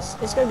win this,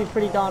 it's going to be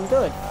pretty darn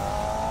good.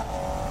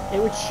 It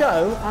would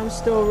show I'm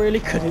still really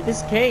good at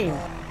this game.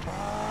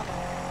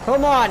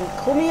 Come on,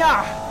 come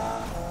here!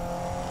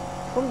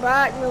 Come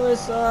back,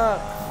 Melissa!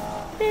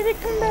 Baby,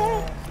 come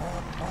back!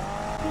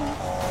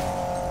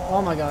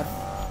 Oh my god.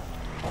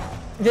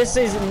 This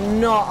is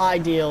not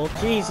ideal.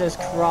 Jesus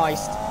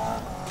Christ.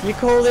 You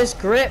call this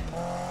grip?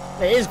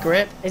 It is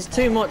grip. It's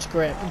too much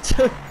grip.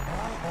 So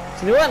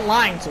they weren't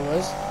lying to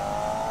us.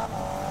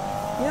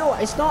 You know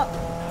what?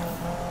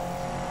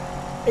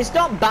 It's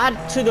not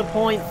bad to the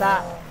point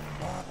that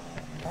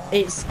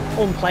it's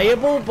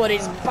unplayable, but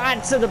it's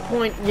bad to the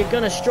point you're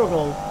gonna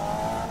struggle.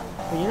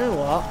 But you know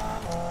what?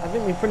 I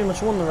think we pretty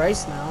much won the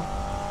race now.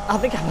 I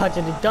think I've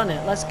actually done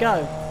it. Let's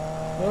go.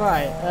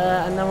 Alright,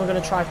 and then we're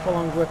gonna try full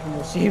on grip and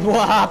we'll see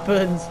what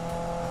happens.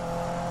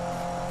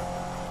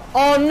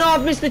 Oh no,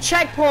 I've missed the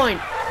checkpoint!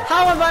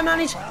 How have I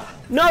managed?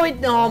 No,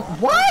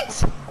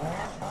 what?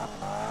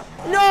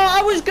 No,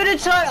 I was gonna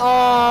try.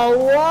 Oh,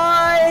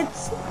 what?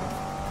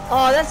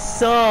 Oh, that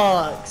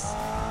sucks.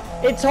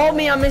 It told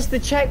me I missed the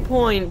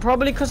checkpoint,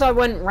 probably because I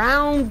went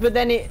round, but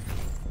then it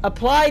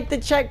applied the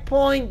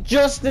checkpoint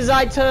just as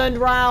I turned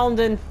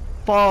round, and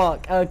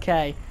fuck.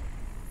 Okay.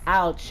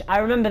 Ouch. I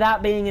remember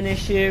that being an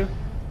issue.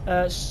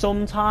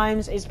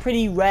 Sometimes it's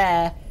pretty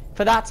rare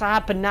for that to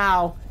happen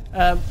now.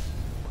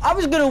 I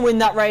was gonna win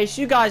that race.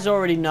 You guys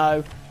already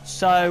know.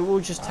 So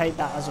we'll just take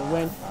that as a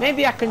win.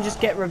 Maybe I can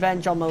just get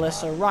revenge on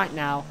Melissa right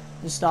now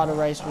and start a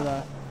race with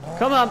her.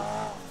 Come on.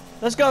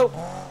 Let's go.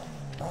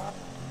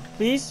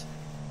 Please?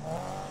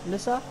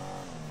 Melissa?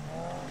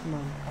 Come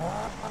on.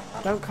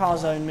 Don't car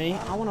zone me.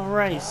 I want to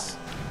race.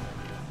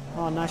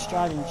 Oh, nice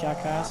driving,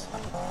 jackass.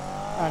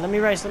 Alright, let me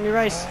race. Let me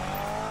race.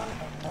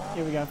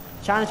 Here we go.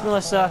 Challenge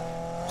Melissa.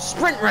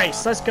 Sprint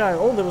race. Let's go.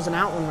 Oh, there was an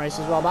outrun race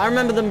as well. But I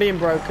remember them being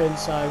broken,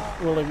 so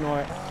we'll ignore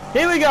it.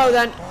 Here we go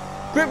then.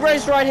 Grip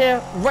race right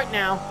here, right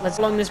now. Let's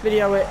how long this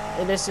video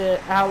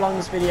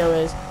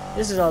is.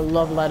 This is a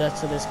love letter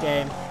to this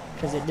game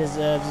because it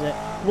deserves it.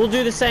 We'll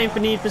do the same for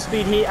Need for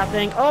Speed Heat, I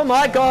think. Oh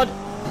my god,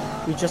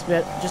 we just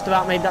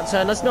about made that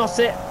turn. Let's not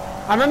sit.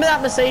 I remember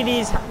that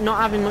Mercedes not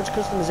having much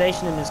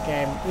customization in this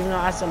game, even though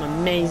it has some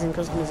amazing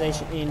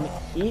customization in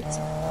Heat.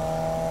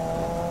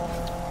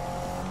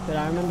 But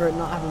I remember it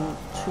not having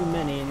too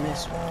many in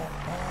this one.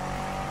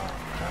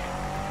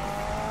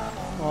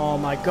 Oh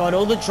my god,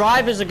 all the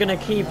drivers are going to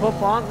keep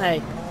up, aren't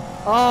they?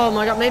 Oh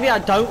my god, maybe I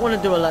don't want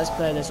to do a Let's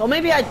Play of this. Or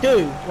maybe I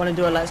do want to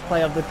do a Let's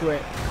Play of the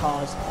grip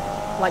cars.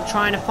 Like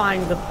trying to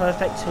find the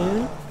perfect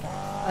tune.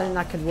 I think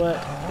that could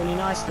work really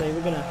nicely. We're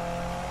going to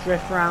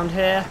drift around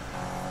here.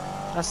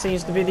 That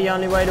seems to be the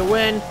only way to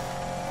win.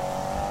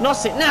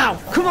 Nos it now!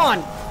 Come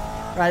on!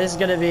 Right, this is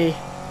going to be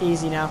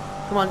easy now.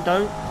 Come on,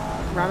 don't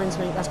ram into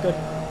me. That's good.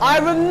 I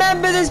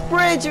remember this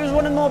bridge! It was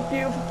one of the more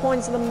beautiful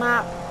points of the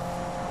map.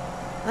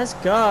 Let's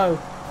go.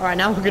 Alright,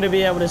 now we're going to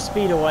be able to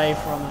speed away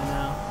from her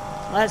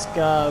now. Let's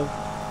go.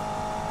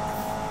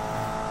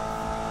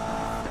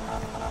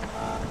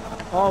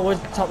 Oh, we're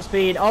top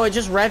speed. Oh, it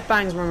just rev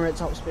bangs when we're at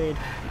top speed.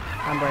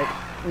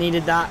 Handbrake.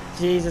 Needed that.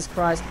 Jesus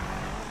Christ.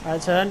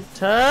 Alright, turn.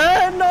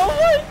 Turn! Oh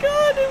my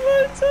god, it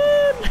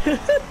won't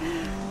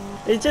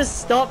turn! It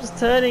just stops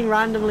turning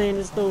randomly and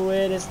it's the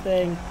weirdest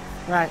thing.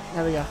 Right,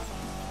 there we go.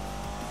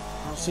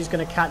 Oh, she's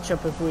going to catch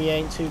up if we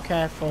ain't too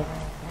careful.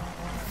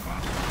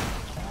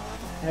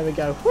 There we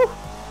go. Whew.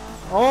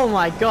 Oh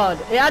my god.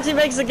 It actually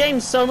makes the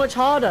game so much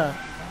harder.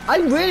 I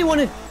really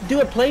want to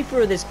do a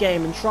playthrough of this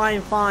game and try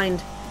and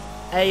find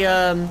a,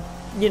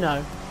 you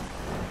know,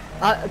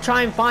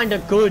 try and find a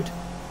good,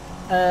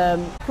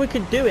 if we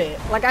could do it.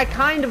 Like, I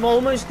kind of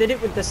almost did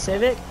it with the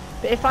Civic,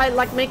 but if I,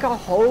 like, make a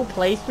whole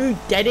playthrough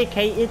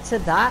dedicated to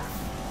that,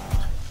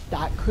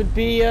 that could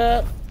be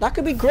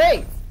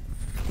great,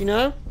 you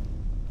know?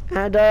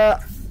 And,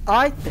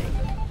 I think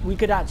we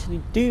could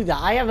actually do that.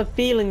 I have a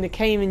feeling the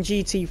Cayman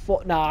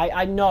GT4... No,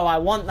 I know I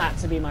want that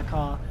to be my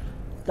car.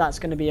 That's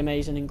going to be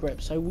amazing in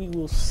grip. So we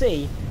will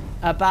see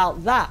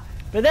about that.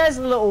 But there's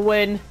a little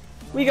win.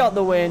 We got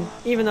the win,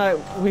 even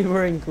though we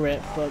were in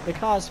grip, but the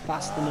car's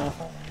fast enough.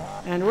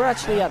 And we're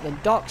actually at the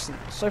docks now.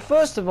 So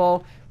first of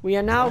all, we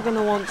are now going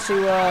to want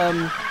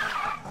to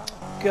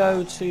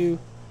go to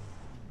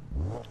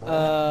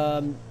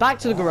back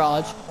to the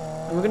garage,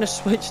 and we're going to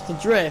switch to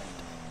drift,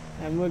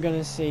 and we're going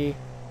to see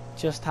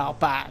just how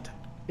bad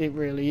it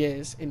really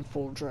is in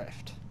full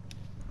drift.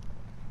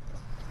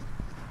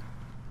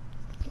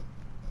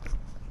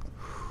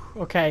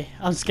 Okay,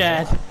 I'm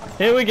scared.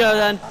 Here we go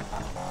then.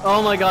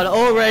 Oh my god,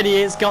 already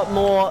it's got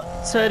more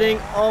turning.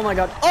 Oh my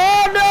god.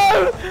 Oh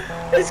no!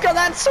 It's got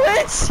that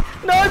switch!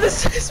 No,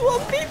 this is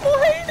what people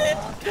hated!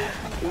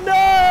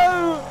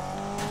 No!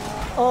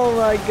 Oh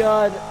my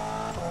god.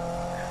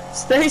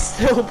 Stay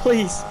still,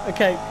 please.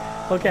 Okay,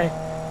 okay.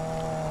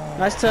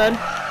 Nice turn.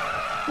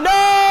 No!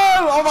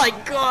 Oh my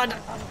god!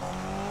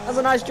 That's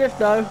a nice drift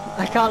though,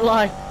 I can't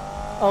lie.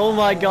 Oh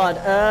my god.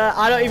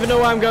 I don't even know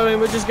where I'm going.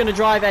 We're just gonna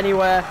drive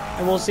anywhere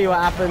and we'll see what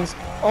happens.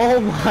 Oh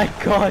my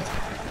god.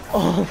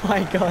 Oh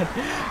my god.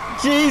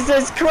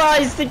 Jesus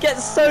Christ, it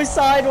gets so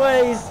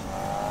sideways.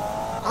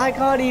 I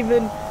can't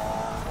even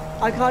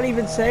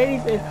say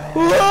anything.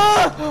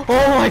 Whoa!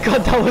 Oh my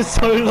god, that was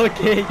so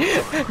lucky.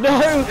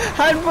 No,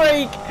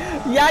 handbrake.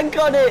 Yank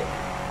on it.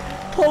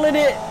 Pulling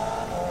it.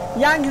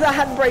 Yank the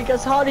handbrake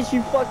as hard as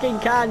you fucking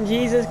can.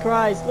 Jesus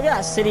Christ. Look at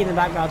that city in the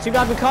background. Too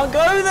bad we can't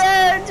go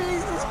there.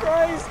 Jesus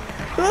Christ.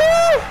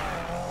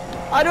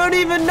 I don't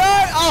even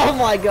know. Oh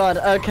my god.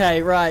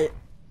 Okay, right.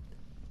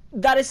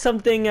 That is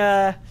something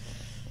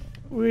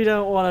we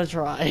don't want to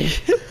try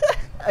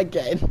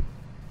again.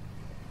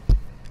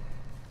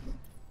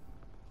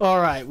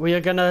 Alright, we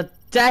are gonna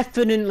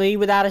definitely,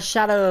 without a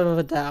shadow of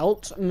a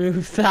doubt,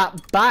 move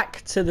that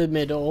back to the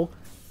middle.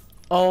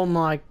 Oh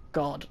my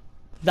god.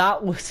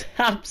 That was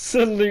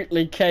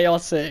absolutely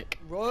chaotic.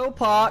 Royal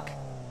Park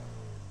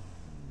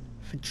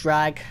for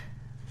Drag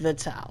the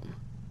Town.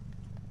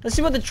 Let's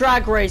see what the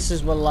drag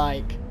races were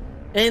like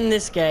in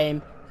this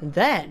game. And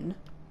then,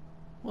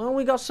 well,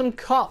 we got some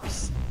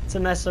cops to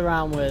mess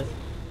around with.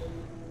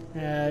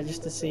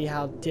 Just to see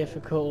how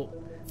difficult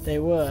they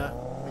were.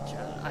 Which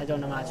I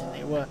don't imagine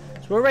they were.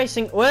 So we're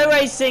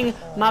racing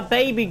my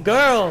baby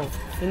girl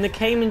in the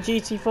Cayman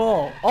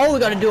GT4. Oh, we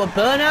gotta do a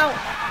burnout?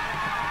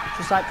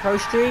 Just like Pro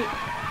Street.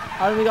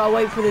 I don't we gotta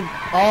wait for the...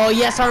 Oh,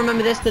 yes, I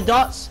remember this. The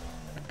dots.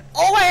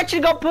 Oh, I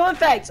actually got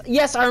perfect.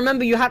 Yes, I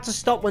remember you had to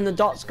stop when the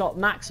dots got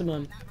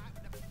maximum.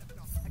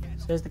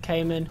 So there's the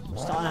Cayman.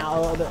 Starting out a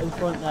little bit in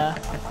front there.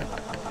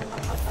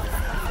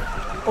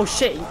 Oh,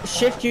 shit.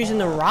 Shift using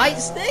the right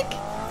stick?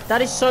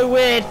 That is so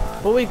weird.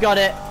 But we've got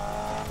it.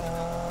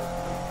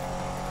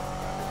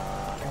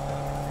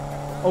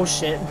 Oh,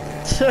 shit.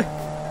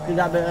 Did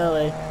that a bit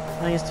early. I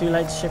think it's too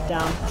late to shift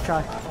down. Let's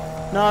try.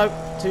 No,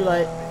 too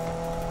late.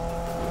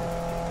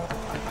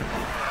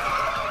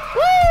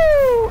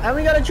 And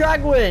we got a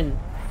drag win.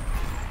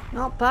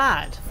 Not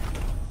bad.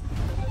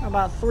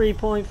 About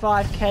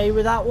 3.5k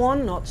with that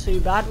one. Not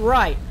too bad.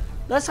 Right.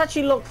 Let's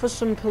actually look for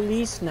some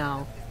police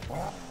now.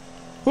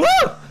 Woo!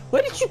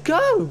 Where did you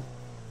go?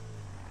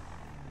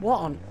 What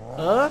on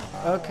earth?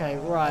 Okay,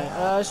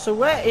 right. So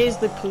where is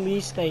the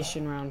police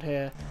station around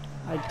here?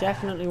 I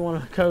definitely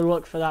want to go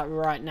look for that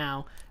right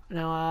now.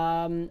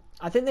 Now,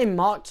 I think they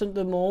marked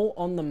them all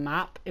on the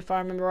map, if I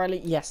remember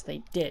rightly. Yes,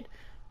 they did.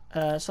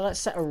 So let's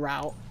set a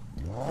route.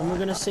 And we're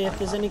going to see if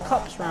there's any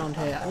cops around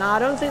here. Now, I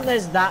don't think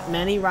there's that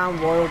many around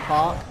Royal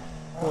Park,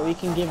 but we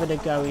can give it a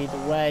go either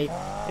way.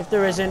 If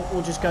there isn't,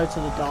 we'll just go to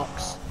the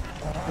docks.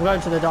 We're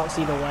going to the docks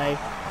either way.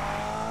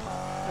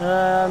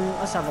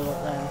 Let's have a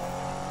look then.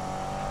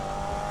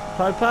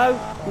 Popo,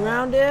 you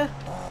around here?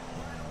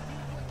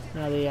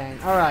 No, they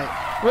ain't. Alright,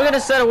 we're going to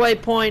set a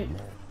waypoint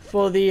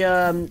for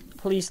the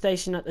police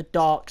station at the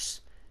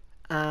docks.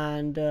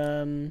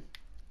 And,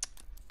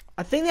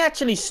 I think they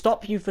actually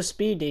stop you for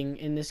speeding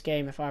in this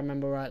game, if I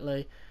remember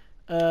rightly.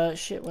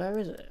 Shit, where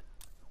is it?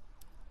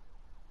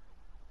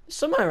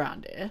 Somewhere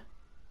around here.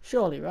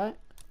 Surely, right?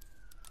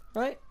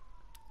 Right?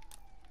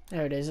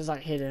 There it is, it's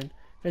like hidden.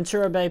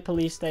 Ventura Bay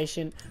Police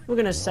Station. We're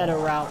gonna set a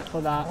route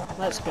for that.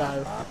 Let's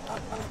go.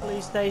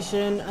 Police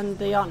station, and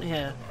they aren't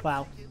here.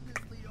 Wow.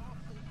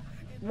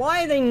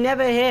 Why are they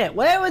never here?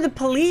 Where were the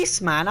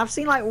police, man? I've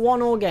seen like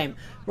one all game.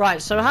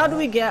 Right, so how do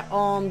we get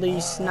on the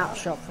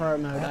snapshot pro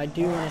mode? I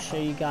do want to show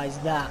you guys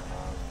that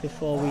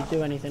before we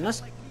do anything.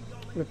 Let's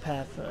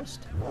repair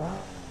first.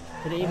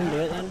 Did it even do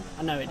it then?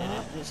 I know it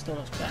didn't. It still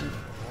looks bent.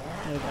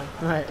 There we go.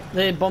 Right,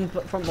 the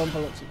front bumper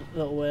looks a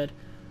little weird.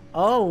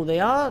 Oh, they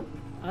are...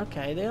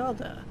 Okay, they are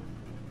there.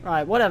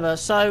 Right, whatever.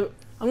 So,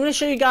 I'm going to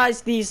show you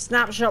guys the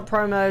snapshot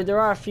pro mode. There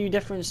are a few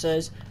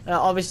differences.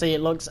 Obviously,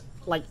 it looks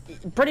like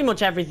pretty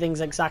much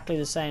everything's exactly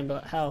the same,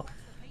 but hell,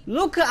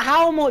 look at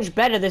how much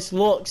better this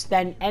looks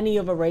than any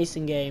other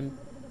racing game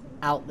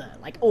out there.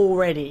 Like,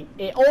 already.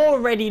 It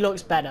already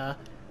looks better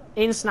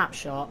in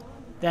snapshot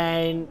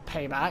than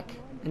Payback.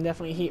 And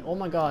definitely Heat. Oh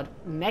my god,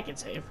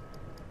 negative.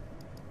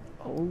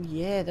 Oh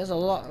yeah, there's a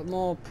lot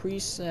more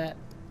preset.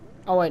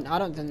 Oh wait, I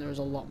don't think there's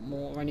a lot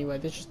more anyway.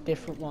 There's just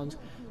different ones.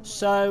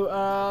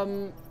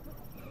 So,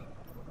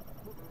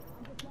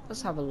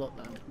 Let's have a look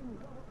then.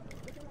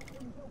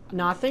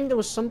 No, I think there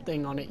was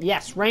something on it.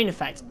 Yes, rain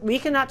effect. We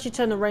can actually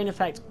turn the rain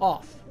effect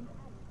off.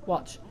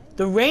 Watch.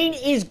 The rain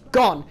is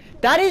gone.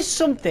 That is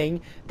something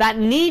that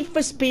Need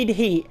for Speed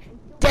Heat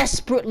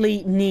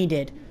desperately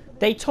needed.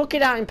 They took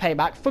it out in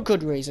Payback for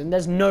good reason.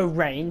 There's no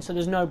rain, so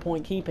there's no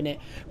point keeping it.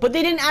 But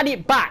they didn't add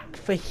it back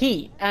for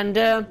Heat. And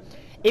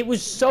it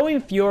was so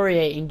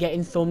infuriating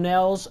getting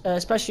thumbnails,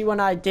 especially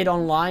when I did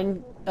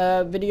online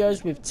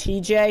videos with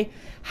TJ,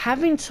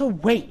 having to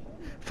wait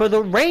for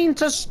the rain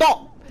to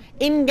stop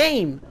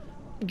in-game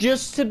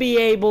just to be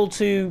able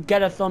to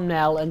get a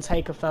thumbnail and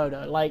take a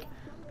photo. Like,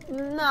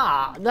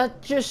 nah,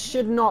 that just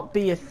should not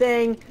be a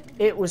thing.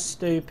 It was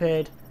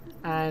stupid,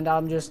 and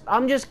I'm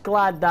just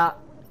glad that,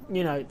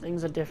 you know,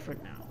 things are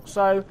different now.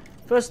 So,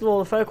 first of all,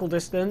 the focal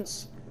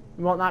distance,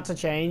 we want that to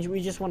change. We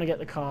just want to get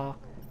the car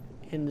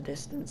in the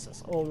distance.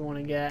 That's all we want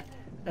to get.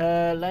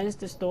 Lens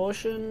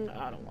distortion,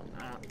 I don't want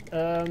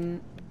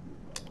that.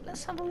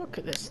 Let's have a look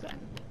at this then.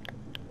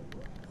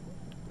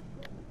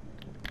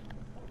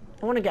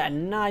 I want to get a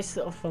nice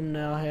little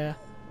thumbnail here.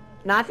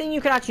 Now, I think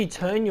you can actually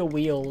turn your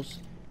wheels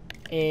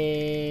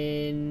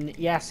in...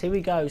 Yes, here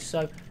we go.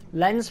 So,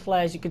 lens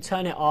flares, you can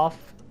turn it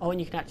off. Oh,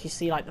 and you can actually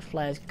see, like, the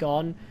flares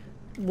gone.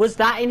 Was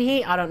that in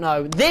Heat? I don't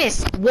know.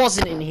 This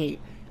wasn't in Heat.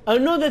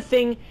 Another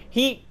thing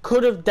Heat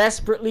could have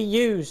desperately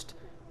used.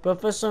 But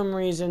for some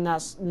reason,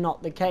 that's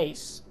not the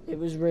case. It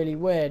was really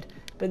weird.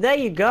 But there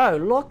you go.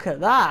 Look at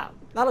that.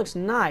 That looks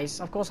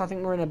nice. Of course, I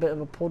think we're in a bit of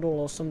a puddle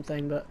or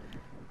something, but...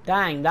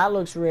 Dang, that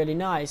looks really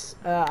nice.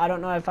 I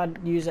don't know if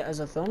I'd use it as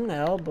a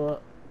thumbnail,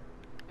 but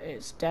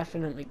it's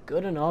definitely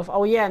good enough.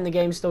 Oh yeah, and the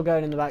game's still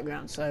going in the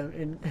background, so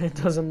it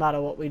doesn't matter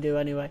what we do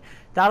anyway.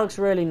 That looks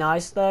really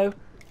nice, though.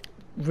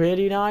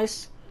 Really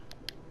nice.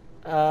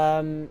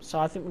 So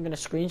I think we're going to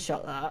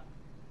screenshot that.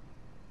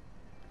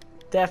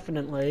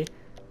 Definitely.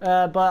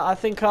 But I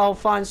think I'll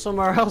find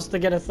somewhere else to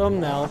get a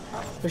thumbnail.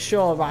 For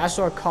sure. Right, I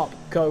saw a cop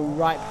go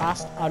right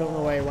past. I don't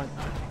know where he went.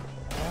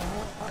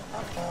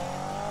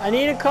 I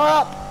need a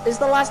cop. It's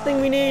the last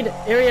thing we need.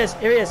 Here he is.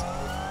 Here he is.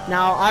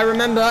 Now, I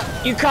remember,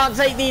 you can't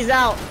take these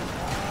out.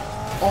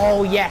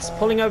 Oh, yes.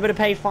 Pulling over to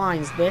pay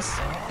fines. This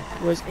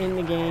was in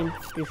the game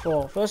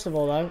before. First of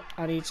all, though,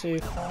 I need to...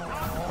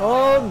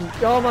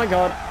 Oh my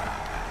God.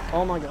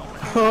 Oh, my God.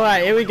 All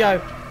right, here we go.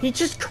 He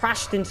just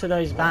crashed into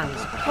those vans.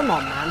 Come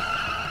on, man.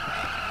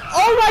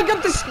 Oh, my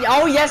God.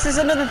 Oh, yes, there's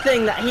another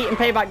thing that Heat and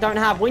Payback don't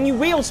have. When you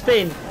wheel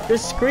spin, the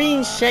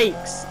screen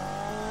shakes.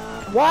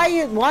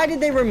 Why did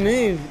they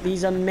remove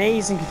these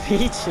amazing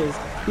features?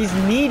 These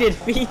needed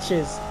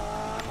features.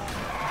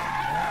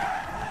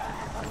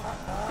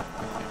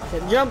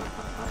 Hit jump.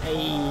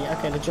 Hey,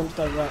 okay, the jumps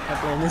don't work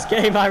properly in this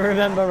game, I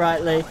remember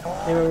rightly.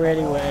 They were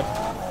really weird.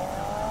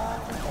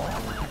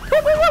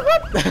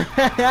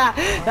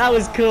 That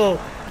was cool.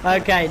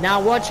 Okay,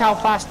 now watch how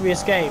fast we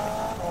escape.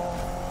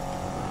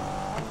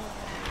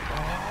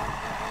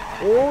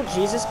 Oh,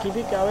 Jesus, keep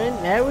it going.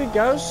 There we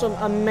go. Some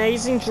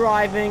amazing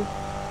driving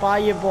by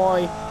your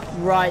boy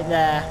right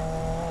there.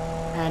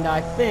 And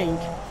I think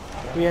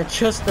we are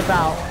just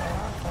about...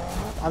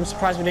 I'm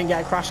surprised we didn't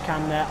get a crash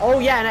cam there. Oh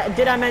yeah, and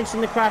did I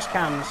mention the crash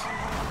cams?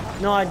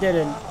 No, I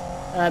didn't.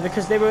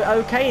 Because they were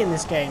okay in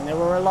this game. They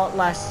were a lot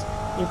less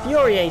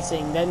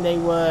infuriating than they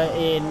were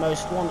in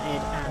Most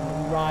Wanted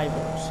and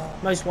Rivals.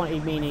 Most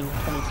Wanted meaning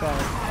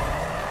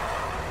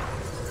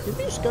 2012. Did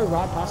we just go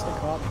right past the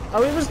cop?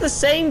 Oh, it was the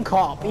same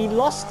cop. He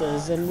lost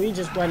us and we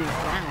just went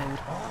round.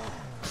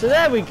 So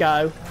there we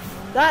go.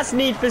 That's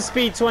Need for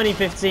Speed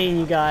 2015,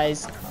 you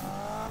guys.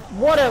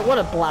 What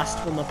a blast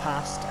from the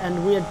past.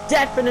 And we are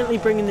definitely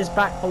bringing this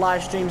back for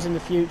live streams in the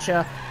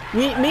future.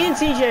 Me and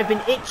TJ have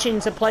been itching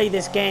to play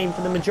this game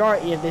for the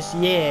majority of this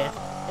year,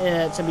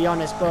 to be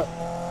honest. But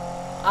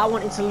I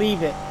wanted to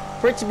leave it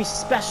for it to be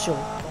special.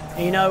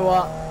 And you know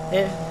what?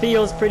 It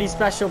feels pretty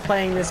special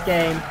playing this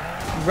game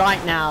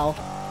right now.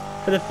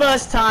 For the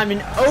first time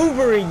in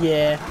over a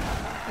year.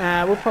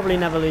 We'll probably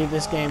never leave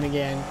this game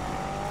again.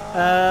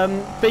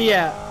 But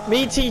yeah,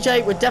 me and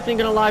TJ, we're definitely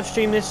going to live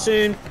stream this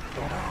soon.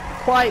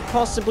 Quite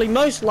possibly,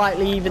 most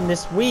likely even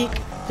this week.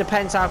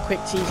 Depends how quick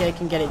TJ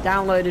can get it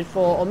downloaded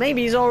for. Or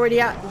maybe he's already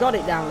got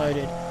it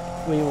downloaded.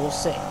 We will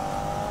see.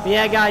 But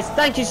yeah, guys,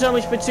 thank you so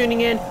much for tuning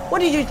in.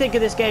 What did you think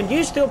of this game? Do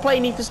you still play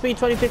Need for Speed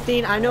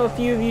 2015? I know a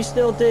few of you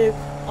still do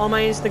on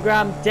my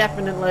Instagram,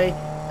 definitely.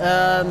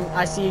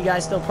 I see you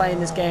guys still playing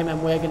this game,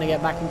 and we're going to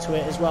get back into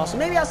it as well. So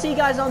maybe I'll see you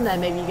guys on there.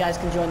 Maybe you guys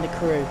can join the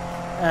crew.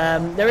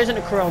 There isn't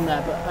a crew on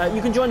there, but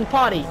you can join the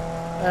party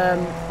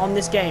on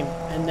this game,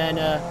 and then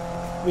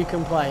we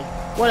can play.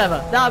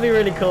 Whatever, that'll be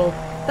really cool.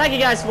 Thank you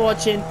guys for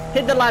watching.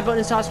 Hit the like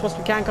button as fast as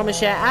possible. Can comment,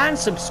 share, and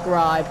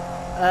subscribe.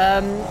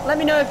 Let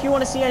me know if you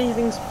want to see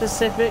anything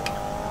specific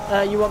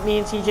you want me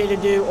and TJ to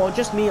do, or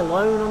just me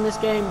alone on this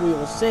game. We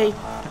will see.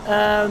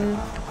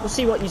 We'll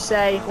see what you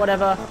say,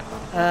 whatever.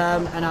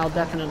 And I'll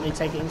definitely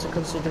take it into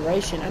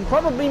consideration, and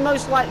probably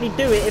most likely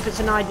do it if it's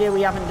an idea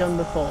we haven't done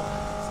before.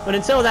 But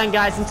until then,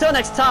 guys, until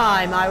next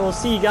time, I will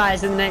see you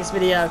guys in the next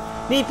video.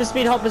 Need for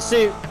Speed Hot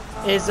Pursuit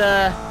is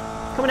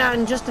coming out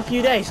in just a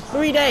few days.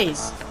 3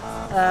 days.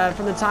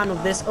 from the time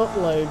of this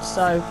upload.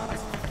 So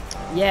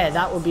yeah,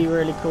 that would be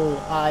really cool.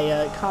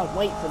 I can't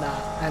wait for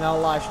that, and I'll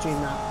live stream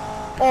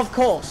that, of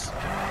course.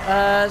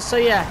 So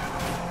yeah,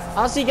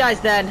 I'll see you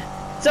guys then.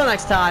 Till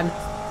next time,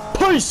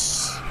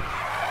 peace.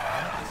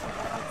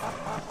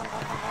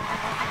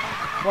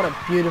 What a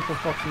beautiful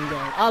fucking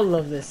game. I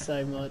love this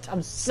so much.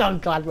 I'm so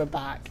glad we're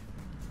back.